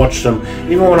that I watch them,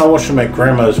 even when I watch them at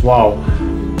Grammar as well,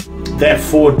 that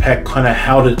forward pack kind of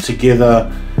held it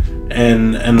together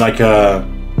in like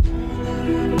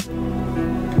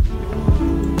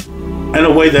in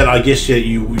a way that I guess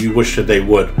you wish that they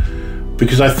would,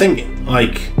 because I think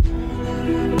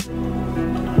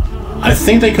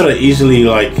they could have easily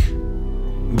like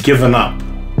given up,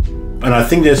 and I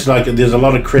think there's a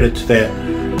lot of credit to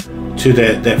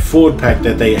that forward pack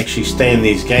that they actually stay in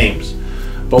these games.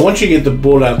 But once you get the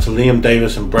ball out to Liam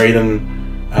Davis and Braden,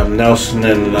 Nelson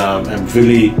and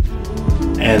Villy,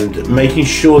 and making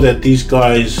sure that these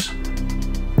guys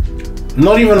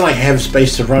not even like have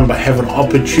space to run, but have an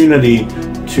opportunity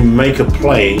to make a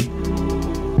play,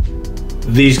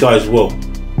 these guys will.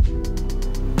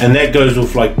 And that goes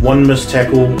with like one missed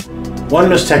tackle. One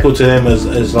missed tackle to them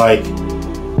is like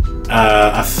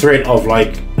a threat of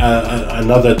like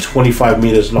another 25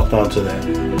 meters locked onto that.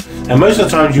 And most of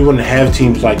the times you wouldn't have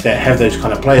teams like that have those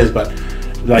kind of players, but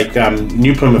like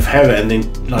New Plymouth have it. And then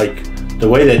like the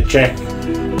way that Jack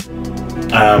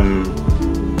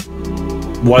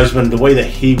Wiseman, the way that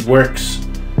he works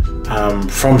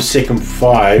from second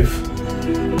 5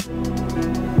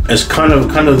 is kind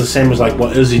of the same as like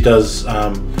what Izzy does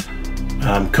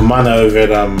Kamana over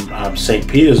at St.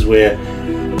 Peter's, where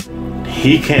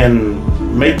he can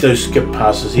make those skip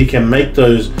passes, he can make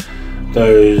those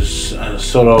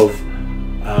sort of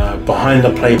behind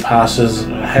the play passes,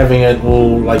 having it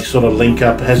all like sort of link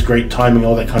up, has great timing,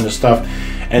 all that kind of stuff.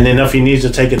 And then if he needs to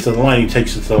take it to the line, he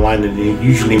takes it to the line, and he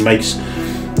usually makes,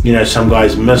 you know, some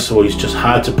guys miss, or he's just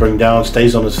hard to bring down,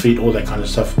 stays on his feet, all that kind of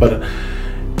stuff. But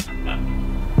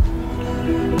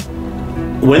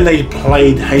when they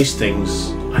played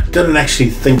Hastings, I didn't actually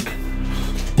think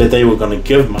that they were going to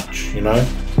give much, you know.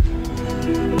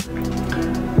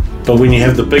 But when you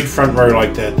have the big front row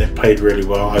like that, they played really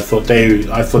well. I thought they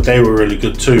were really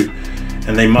good too,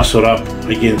 and they muscled up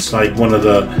against like one of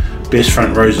the best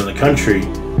front rows in the country.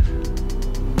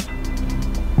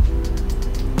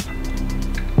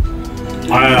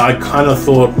 I kind of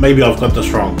thought maybe I've got this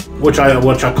wrong, which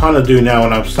I kind of do now,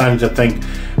 and I'm starting to think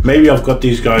maybe I've got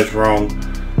these guys wrong,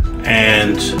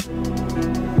 and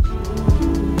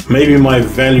maybe my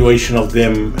evaluation of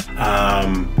them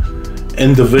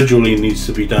individually needs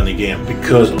to be done again,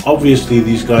 because obviously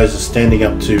these guys are standing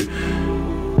up to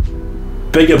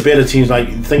bigger, better teams. Like,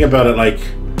 think about it, like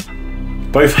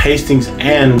both Hastings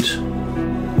and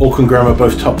Auckland Grammar,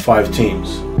 both top 5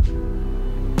 teams.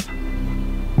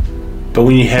 But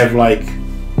when you have like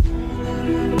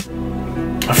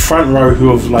a front row who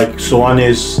have like Soane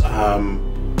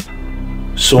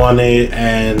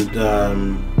and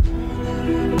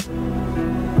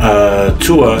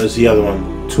Tua is the other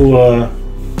one.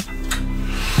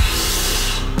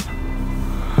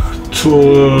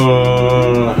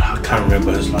 I can't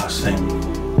remember his last name.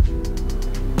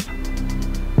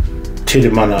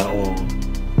 Teremana or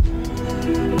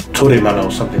Toremana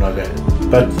or something like that.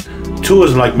 But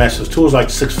Tua's like massive. Tua's like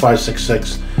 6'5",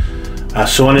 6'6".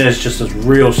 Soane is just this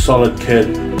real solid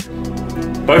kid.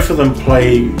 Both of them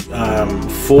play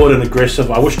forward and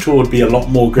aggressive. I wish Tua would be a lot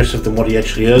more aggressive than what he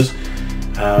actually is.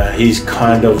 He's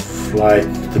kind of like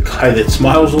the guy that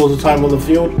smiles all the time on the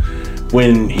field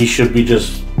when he should be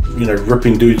just, you know,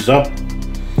 ripping dudes up.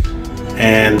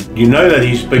 And you know that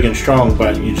he's big and strong,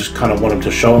 but you just kind of want him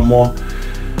to show it more.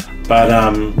 But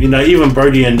you know, even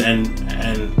Brody and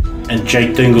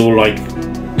Jake Dingle, like,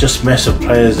 just massive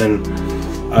players. And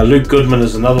Luke Goodman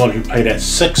is another one who played at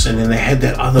 6, and then they had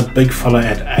that other big fella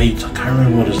at 8. I can't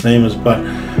remember what his name is, but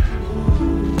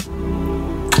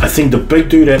I think the big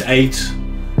dude at 8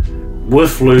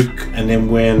 with Luke, and then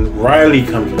when Riley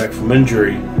comes back from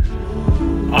injury,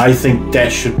 I think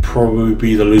that should probably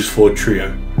be the loose forward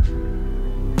trio.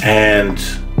 And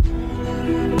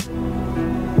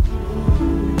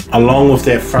along with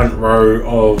that front row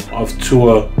of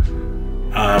Tua,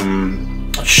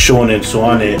 Sean and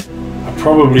Soane, are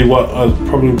probably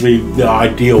the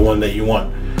ideal one that you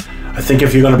want. I think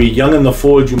if you're going to be young in the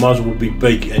forward, you might as well be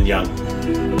big and young.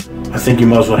 I think you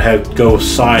might as well go with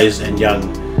size and young,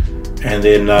 and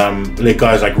then let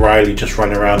guys like Riley just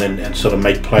run around and sort of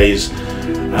make plays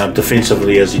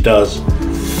defensively as he does.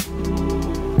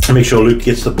 Make sure Luke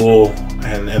gets the ball,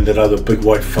 and that other big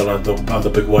white fella, the other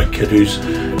big white kid who's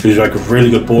like a really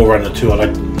good ball runner too. I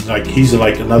like he's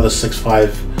like another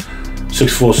 6'5",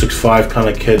 6'4", 6'5" kind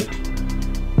of kid.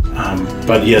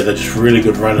 But yeah, they're just really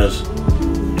good runners.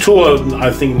 Tua,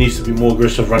 I think, needs to be more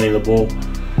aggressive running the ball.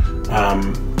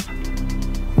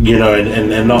 You know,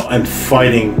 and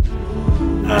fighting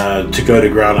to go to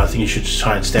ground. I think he should just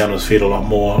try and stay on his feet a lot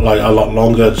more, like a lot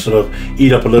longer, sort of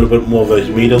eat up a little bit more of those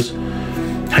meters.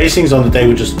 Hastings on the day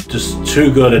were just too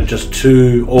good and just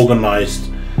too organized.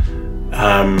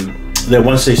 That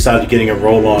once they started getting a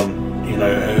roll on, you know,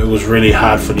 it was really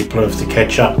hard for New Plymouth to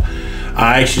catch up.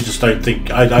 I actually just don't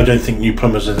think I don't think New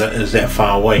Plymouth is that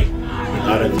far away. You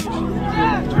know,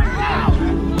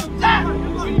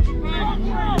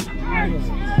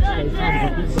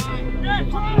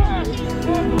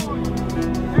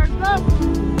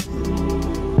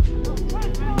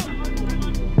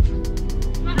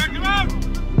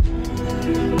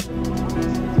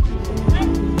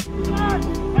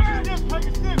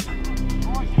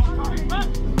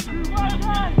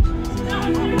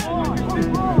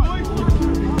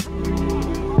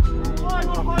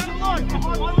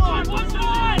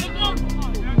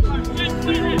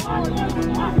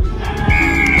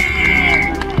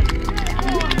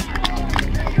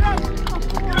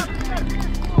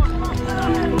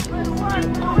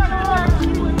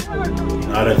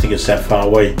 I don't think it's that far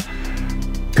away.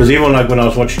 Because even like when I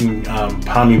was watching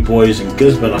Palmy Boys and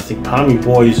Gisborne, I think Palmy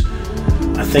Boys,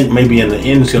 I think maybe in the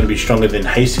end is going to be stronger than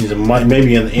Hastings, and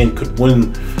maybe in the end could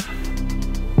win,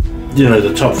 you know,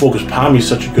 the top 4, because Palmy's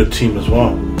such a good team as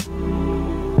well.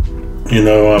 You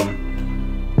know,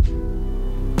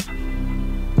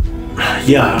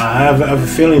 yeah, I have a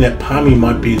feeling that Palmy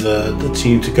might be the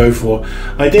team to go for.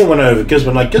 Like, they went over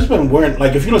Gisborne. Like, Gisborne weren't,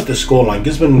 like, if you look at the scoreline,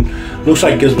 Gisborne looks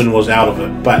like Gisborne was out of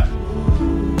it, but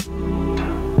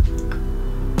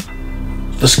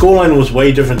the scoreline was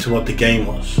way different to what the game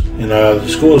was. You know, the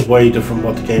score was way different from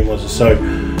what the game was. So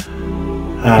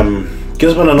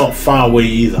Gisborne are not far away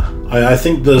either. I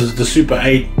think the Super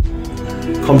 8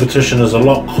 competition is a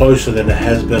lot closer than it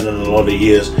has been in a lot of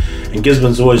years, and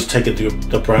Gisborne's always taken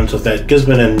the brunt of that.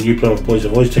 Gisborne and New Plymouth Boys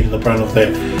have always taken the brunt of that.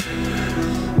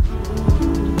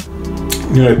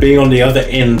 You know, being on the other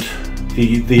end,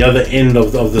 the other end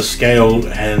of the scale,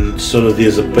 and sort of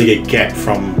there's a bigger gap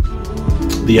from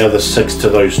the other 6 to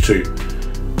those 2.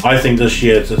 I think this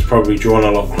year it's probably drawn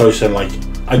a lot closer, and like,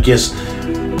 I guess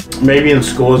maybe in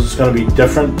scores it's going to be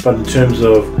different, but in terms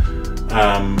of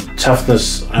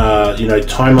toughness, you know,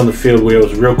 time on the field where it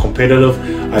was real competitive,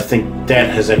 I think that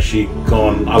has actually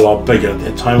gone a lot bigger.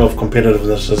 The time of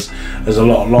competitiveness is a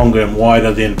lot longer and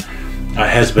wider than it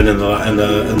has been in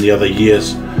the other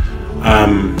years.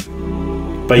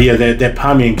 But yeah, that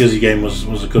Palmy and Gizzy game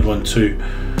was a good one too.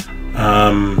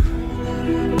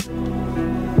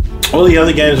 All the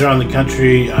other games around the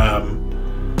country,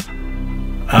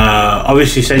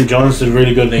 obviously St. John's did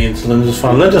really good against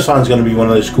Lindisfarne. Lindisfarne's going to be one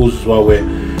of those schools as well where,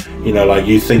 you know, like,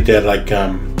 you think that, like,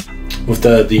 with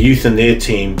the youth in their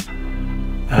team,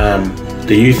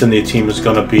 is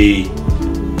going to be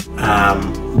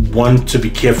one to be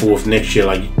careful with next year.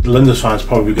 Like, Lindisfarne's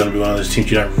probably going to be one of those teams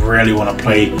you don't really want to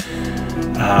play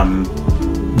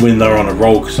when they're on a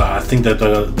roll, because I think that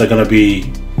they're going to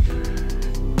be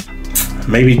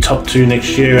maybe top 2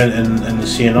 next year in the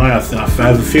CNI. I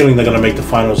have a feeling they're going to make the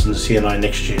finals in the CNI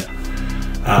next year.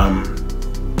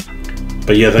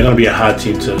 But yeah, they're going to be a hard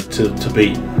team to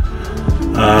beat.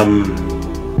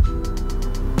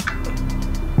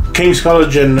 King's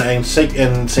College and St.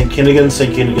 Kentigern's.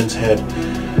 St. Kentigern's had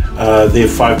their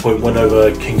 5-point win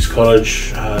over King's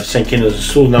College. St. Kentigern's is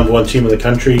still the #1 team in the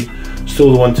country,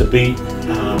 still the one to beat.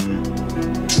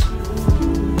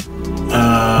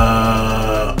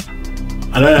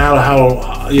 I don't know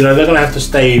how you know, they're going to have to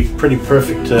stay pretty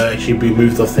perfect to actually be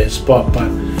moved off that spot, but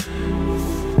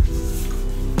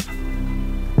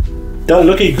they're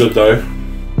looking good though.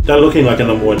 They're looking like a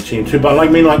 #1 team too. But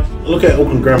like look at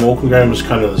Auckland Grammar. Auckland Grammar is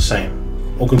kind of the same.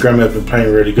 Auckland Grammar have been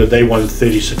playing really good. They won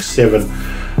 36-7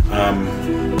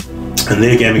 in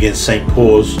their game against St.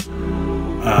 Paul's.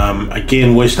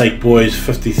 Again, Westlake boys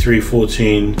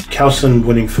 53-14. Kelson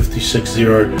winning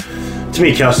 56-0. To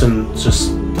me, Kelson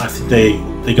just, I think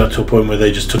they got to a point where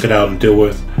they just took it out on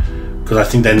Dilworth, because I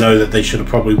think they know that they should have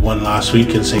probably won last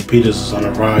week, and St. Peter's is on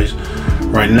a rise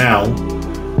right now.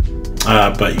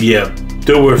 But yeah,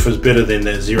 Dilworth is better than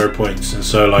their 0 points, and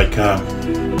so like I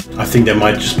think they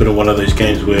might just been one of those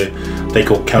games where they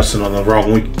caught Kelson on the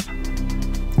wrong week.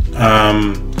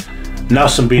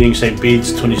 Nelson beating St.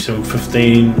 Bede's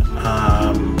 27-15.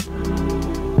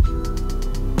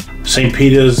 St.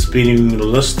 Peter's beating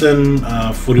Liston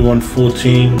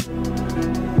 41-14.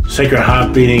 Sacred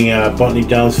Heart beating Botany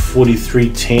Downs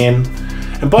 43-10.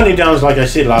 And Botany Downs, like I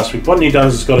said last week, Botany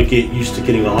Downs has got to get used to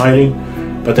getting the hiding,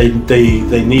 but they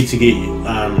need to get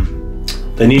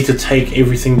they need to take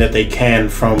everything that they can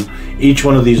from each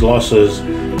one of these losses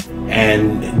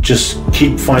and just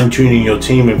keep fine-tuning your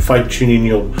team and fine-tuning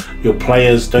your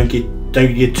players. Don't get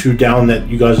too down that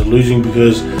you guys are losing,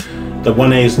 because the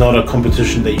 1A is not a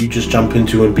competition that you just jump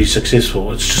into and be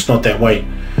successful. It's just not that way.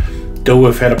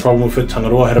 Dilworth had a problem with it,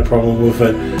 Tangaroa had a problem with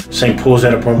it, St. Paul's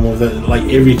had a problem with it. Like,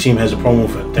 every team has a problem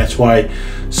with it. That's why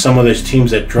some of those teams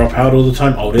that drop out all the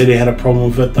time, Aorere had a problem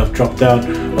with it, they've dropped out.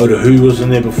 Otahu was in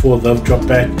there before, they've dropped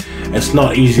back. It's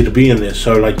not easy to be in there.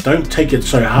 So like, don't take it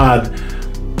so hard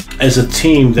as a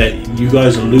team that you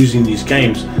guys are losing these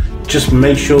games. Just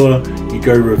make sure you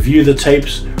go review the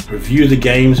tapes, review the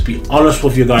games, be honest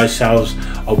with your guys' selves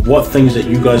of what things that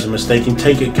you guys are mistaking.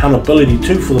 Take accountability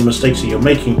too for the mistakes that you're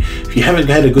making. If you haven't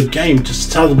had a good game,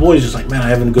 just tell the boys, just like, man, I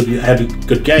had a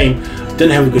good game,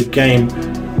 didn't have a good game,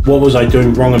 what was I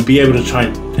doing wrong, and be able to try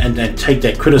and take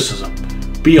that criticism.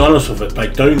 Be honest with it.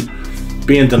 Like, don't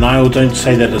be in denial, don't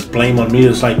say that it's blame on me.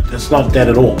 It's like, it's not that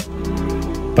at all.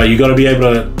 But you got to be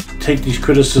able to take these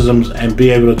criticisms and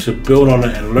be able to build on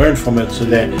it and learn from it, so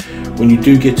that when you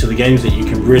do get to the games that you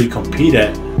can really compete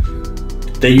at,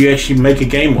 that you actually make a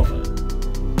game of it.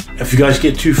 If you guys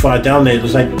get too far down there,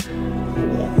 it's like,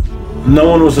 no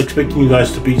one was expecting you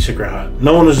guys to beat Sacred Heart.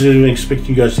 No one was even expecting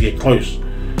you guys to get close.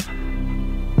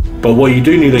 But what you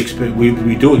do need to expect,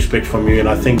 we do expect from you, and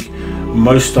I think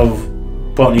most of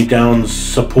Botany Downs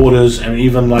supporters and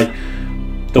even like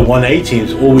the 1A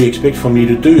teams, all we expect from you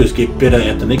to do is get better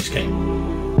at the next game.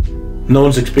 No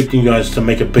one's expecting you guys to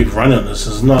make a big run in this.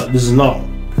 This is not a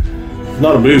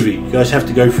movie. You guys have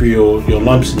to go through your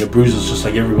lumps and your bruises just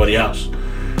like everybody else.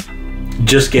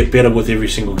 Just get better with every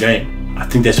single game. I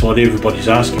think that's what everybody's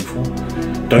asking for.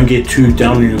 Don't get too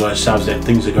down on yourselves that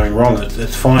things are going wrong.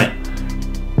 That's fine.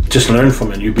 Just learn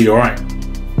from it. You'll be alright.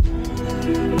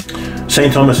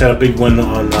 St. Thomas had a big win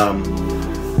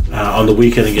on the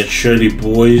weekend against Shirley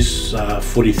boys,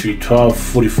 43-12,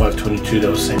 45-22. That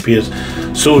was St. Peter's.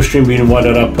 Silverstream beating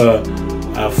Wairarapa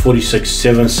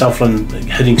 46-7. Southland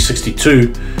hitting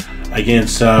 62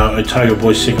 against Otago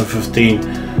boys, 2nd 15.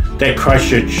 That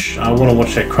Christchurch, I want to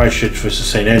watch that Christchurch versus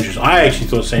St. Andrews. I actually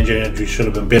thought St. Andrews should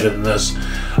have been better than this.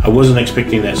 I wasn't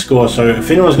expecting that score. So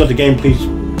if anyone's got the game, please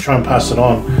try and pass it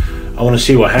on. I want to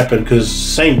see what happened, because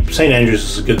St. Andrews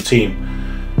is a good team.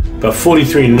 But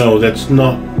 43-0, that's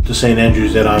not the St.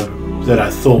 Andrews that I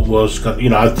thought was, you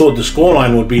know, I thought the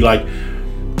scoreline would be like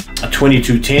a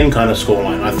 22-10 kind of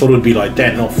scoreline. I thought it would be like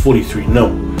that, not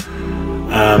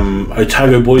 43-0.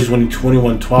 Otago boys winning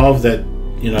 21-12. That,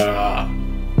 you know,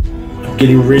 I'm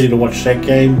getting ready to watch that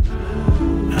game.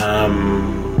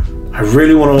 I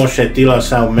really want to watch that De La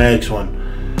Salle Mags one.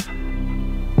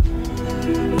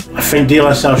 I think De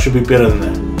La Salle should be better than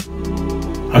that.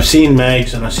 I've seen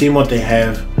Mags and I've seen what they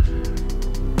have.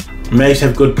 Mags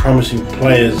have good, promising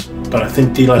players, but I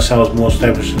think De La Salle is more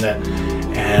established than that.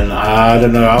 And I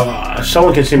don't know. If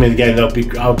someone can send me the game,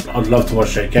 I'd love to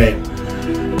watch that game.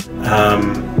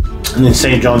 And then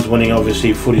St. John's winning,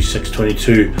 obviously,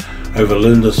 46-22 over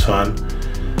Lindisfarne.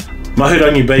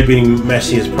 Mahurangi Bay beating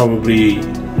Massey is probably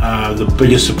the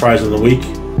biggest surprise of the week.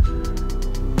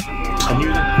 I knew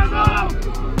that.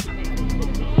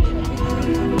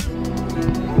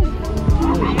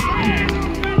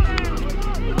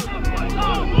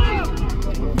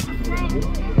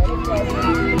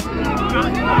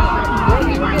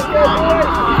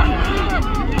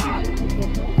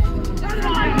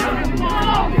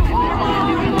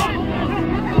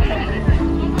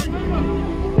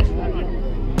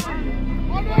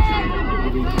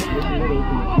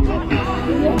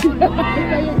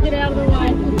 Get out of the way.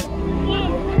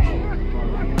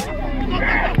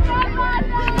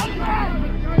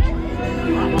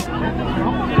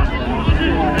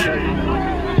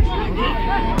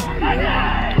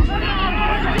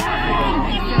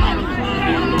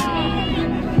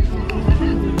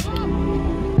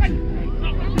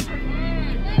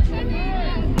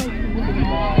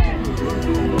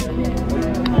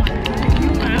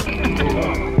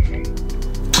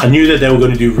 I knew that they were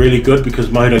going to do really good because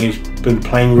Mahurangi's been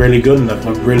playing really good and they've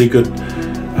got a really good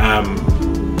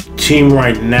team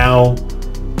right now.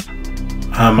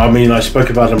 I mean, I spoke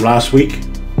about them last week,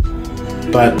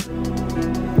 but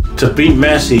to beat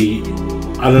Massey,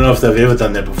 I don't know if they've ever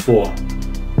done that before,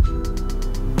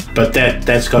 but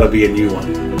that's got to be a new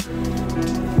one.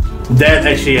 That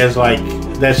actually has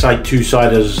that's like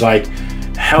two-sided. Like,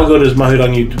 how good has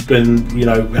Mahurangi been? You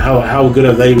know, how good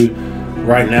are they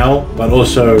right now? But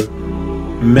also,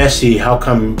 Massey, how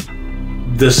come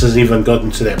this has even gotten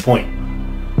to that point?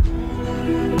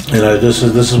 You know, this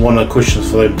is one of the questions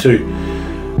for them too.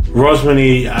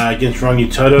 Rosmini against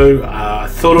Rangi Toto. I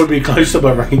thought it would be closer,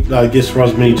 but I guess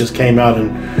Rosmini just came out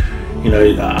and, you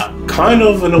know, kind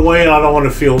of in a way, I don't want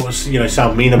to feel, you know,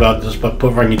 sound mean about this, but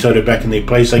put Rangi Toto back in their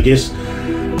place, I guess.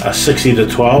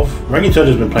 60-12. Rangi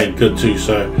Toto's been playing good too,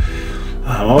 so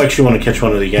I actually want to catch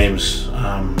one of the games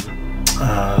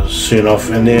soon off.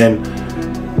 And then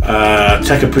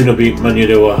Takapuna beat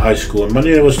Manurewa High School, and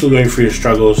Manurewa still going through their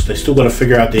struggles. They still got to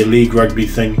figure out their league rugby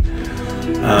thing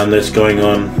that's going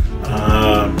on.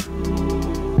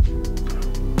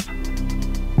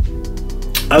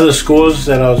 Other scores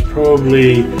that I was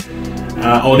probably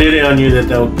already I knew that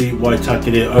they would beat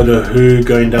Waitakere, Otahu,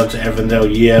 going down to Avondale.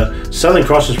 Yeah, Southern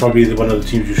Cross is probably one of the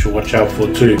teams you should watch out for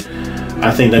too.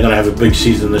 I think they're going to have a big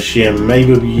season this year.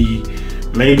 Maybe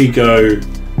go,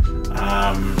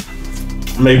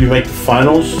 maybe make the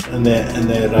finals in that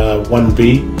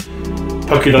 1B.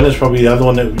 Pakudon is probably the other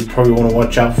one that you probably want to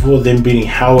watch out for. Them beating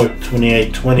Howard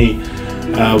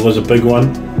 28-20 was a big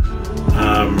one.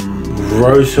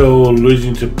 Rosehill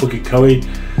losing to Pukekohe.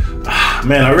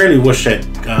 Man, I really wish that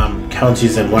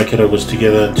Counties and Waikato was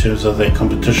together in terms of their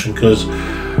competition, because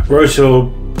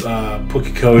Rosehill,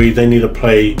 Pukekohe, they need to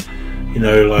play, you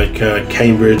know, like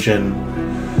Cambridge and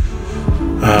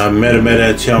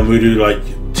Matamata, Te Awamutu, like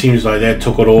teams like that,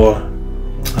 Tokoroa.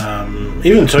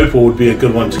 Even Taupo would be a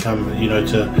good one to come, you know,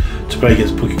 to play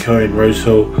against Pukekohe and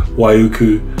Rosehill,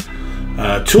 Waiuku.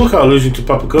 Tuakau losing to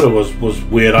Papakura was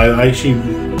weird. I actually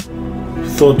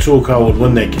thought Tuakau would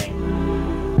win that game,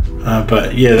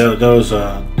 but yeah, that was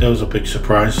a big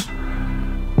surprise.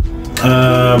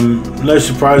 No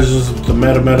surprises. The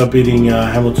Matamata beating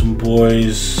Hamilton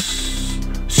Boys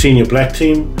senior black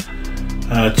team.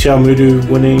 Te Awamutu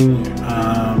winning.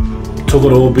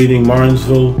 Tokoroa beating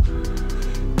Morrinsville.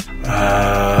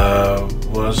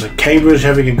 Was Cambridge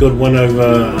having a good win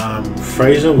over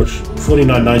Fraser, which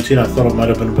 49-19. I thought it might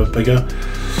have been a bit bigger.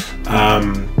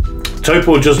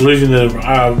 Taupo just losing the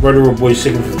Rotorua Boys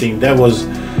second 15. That was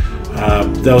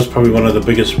probably one of the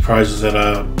biggest surprises that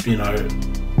you know,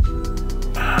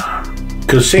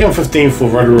 because second 15 for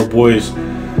Rotorua Boys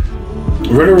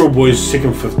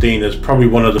second 15 is probably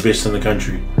one of the best in the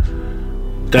country.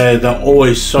 They're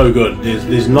always so good.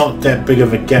 There's not that big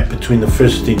of a gap between the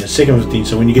first 15 and the second 15.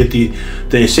 So when you get the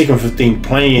second 15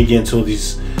 playing against all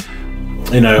these,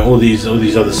 you know, all these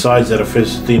other sides that are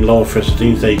first 15, lower first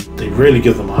 15s, they really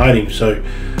give them a hiding. So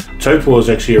Taupo is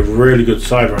actually a really good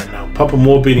side right now.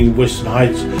 Papamoa beating Western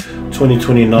Heights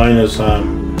 2029 is not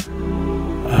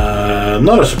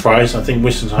a surprise. I think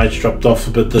Western Heights dropped off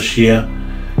a bit this year.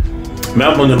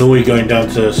 Mount Maunganui going down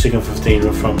to second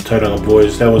 15 from Tauranga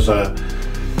Boys. That was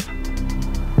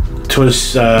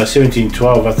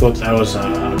 17-12. I thought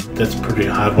that's a pretty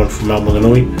hard one for Mount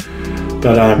Maunganui.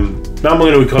 But Mount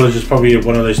Maunganui College is probably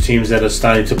one of those teams that are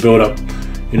starting to build up,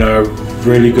 you know, a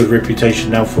really good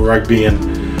reputation now for rugby, and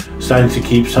starting to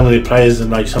keep some of their players,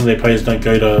 and like some of their players don't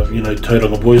go to, you know,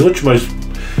 Tauranga Boys, which most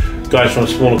guys from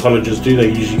smaller colleges do. They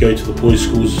usually go to the boys'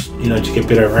 schools, you know, to get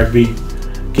better at rugby,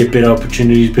 get better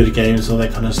opportunities, better games, all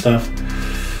that kind of stuff.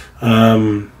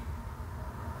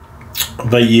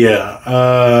 But yeah,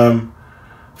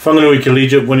 Whanganui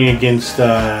Collegiate winning against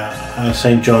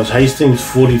St. John's Hastings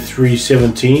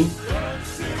 43-17.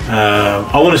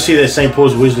 I want to see that St.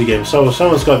 Paul's Wesley game. So if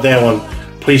someone's got that one,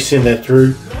 please send that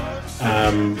through.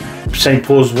 St.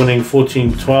 Paul's winning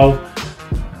 14-12.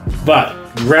 But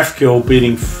Rathkill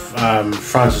beating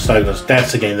Francis Douglas,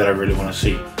 that's a game that I really want to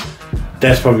see.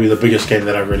 That's probably the biggest game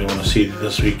that I really want to see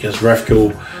this week, is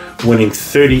Rathkill winning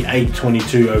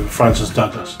 38-22 over Francis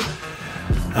Douglas.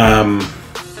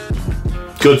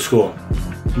 Good score.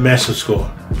 Massive score.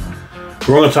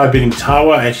 Rongotai beating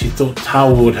Tawa. I actually thought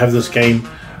Tawa would have this game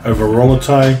over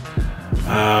Rongotai.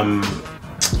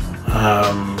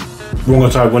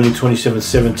 Rongotai winning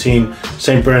 27-17.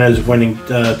 St. Bernard's winning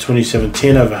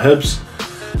 27-10 over Hibs.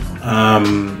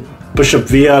 Bishop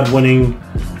Viard winning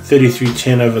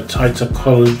 33-10 over Taita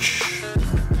College.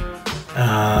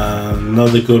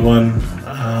 Another good one.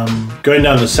 Going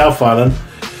down to South Island,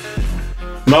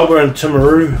 Marlborough and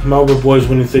Timaru. Marlborough boys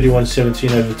winning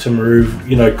 31-17 over Timaru.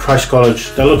 You know, Christ College,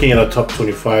 they're looking at a top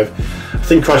 25. I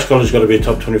think Christ College has got to be a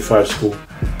top 25 school.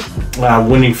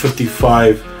 Winning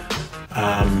 55-5,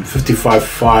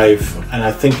 and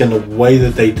I think in the way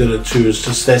that they did it too, is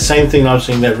just that same thing I was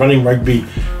saying, that running rugby,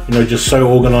 you know, just so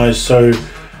organised, so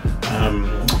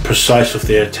precise with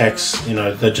their attacks. You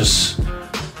know, they're just...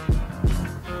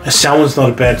 Selwyn's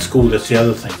not a bad school, that's the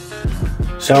other thing.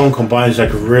 Selwyn combines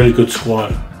like a really good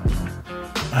squad.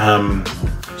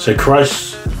 So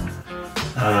Christ,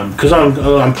 because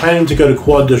I'm planning to go to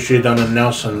Quad this year down in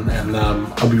Nelson, and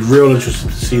I'll be real interested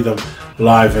to see them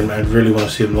live, and I really want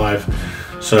to see them live.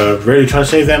 So really trying to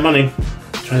save that money.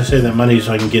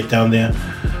 So I can get down there.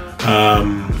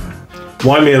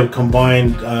 Waimea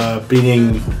combined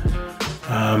beating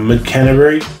Mid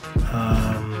Canterbury.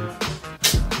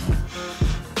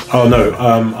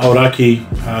 Aoraki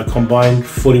combined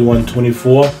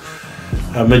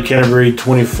 41-24. Mid Canterbury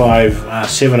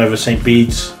 25-7 over St.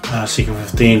 Bede's, second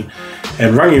 15.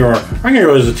 And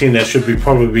Rangiora is a team that should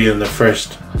probably be in the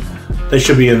first. They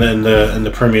should be in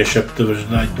the Premiership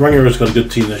division. Like, Rangira's got a good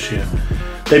team this year.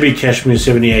 They beat Kashmir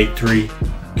 78-3.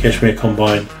 Kashmir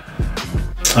combined.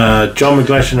 John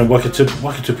McGlashan and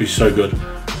Wakatupu so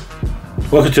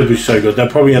good. They're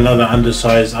probably another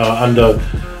undersized,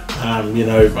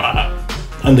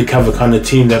 undercover kind of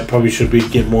team that probably should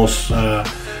get more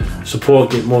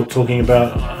support, get more talking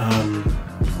about.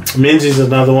 Menzies is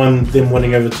another one, them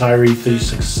winning over Tyree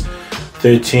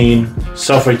 36-13.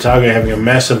 South Otago having a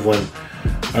massive win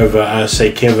over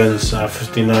St. Kevin's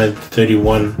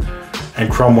 59-31, and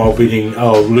Cromwell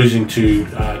losing to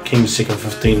King's second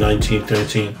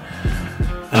 19-13.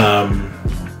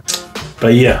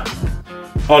 But yeah.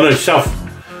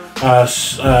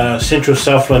 Central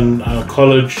Southland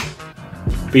College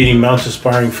beating Mount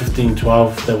Aspiring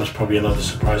 15-12. That was probably another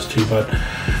surprise too. But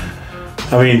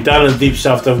I mean, down in the Deep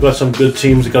South, they've got some good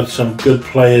teams. They've got some good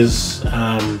players.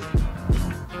 I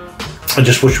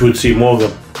just wish we would see more of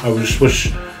them. I just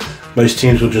wish most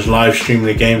teams would just live stream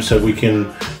the game so we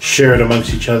can share it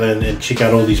amongst each other and check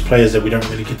out all these players that we don't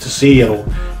really get to see at all.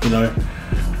 You know.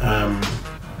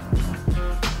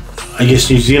 I guess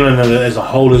New Zealand as a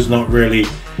whole is not really,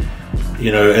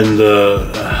 you know, in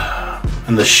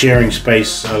the sharing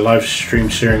space, live stream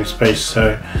sharing space.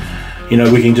 So, you know,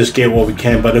 we can just get what we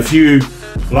can. But if you're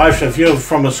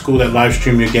from a school that live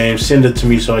stream your game, send it to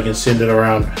me so I can send it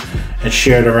around and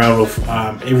share it around with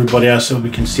everybody else, so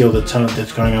we can see all the talent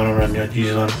that's going on around New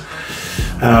Zealand.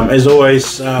 As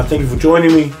always, thank you for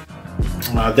joining me.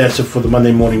 That's it for the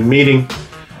Monday morning meeting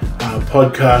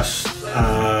podcast.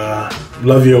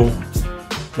 Love you all.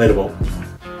 Later, ball.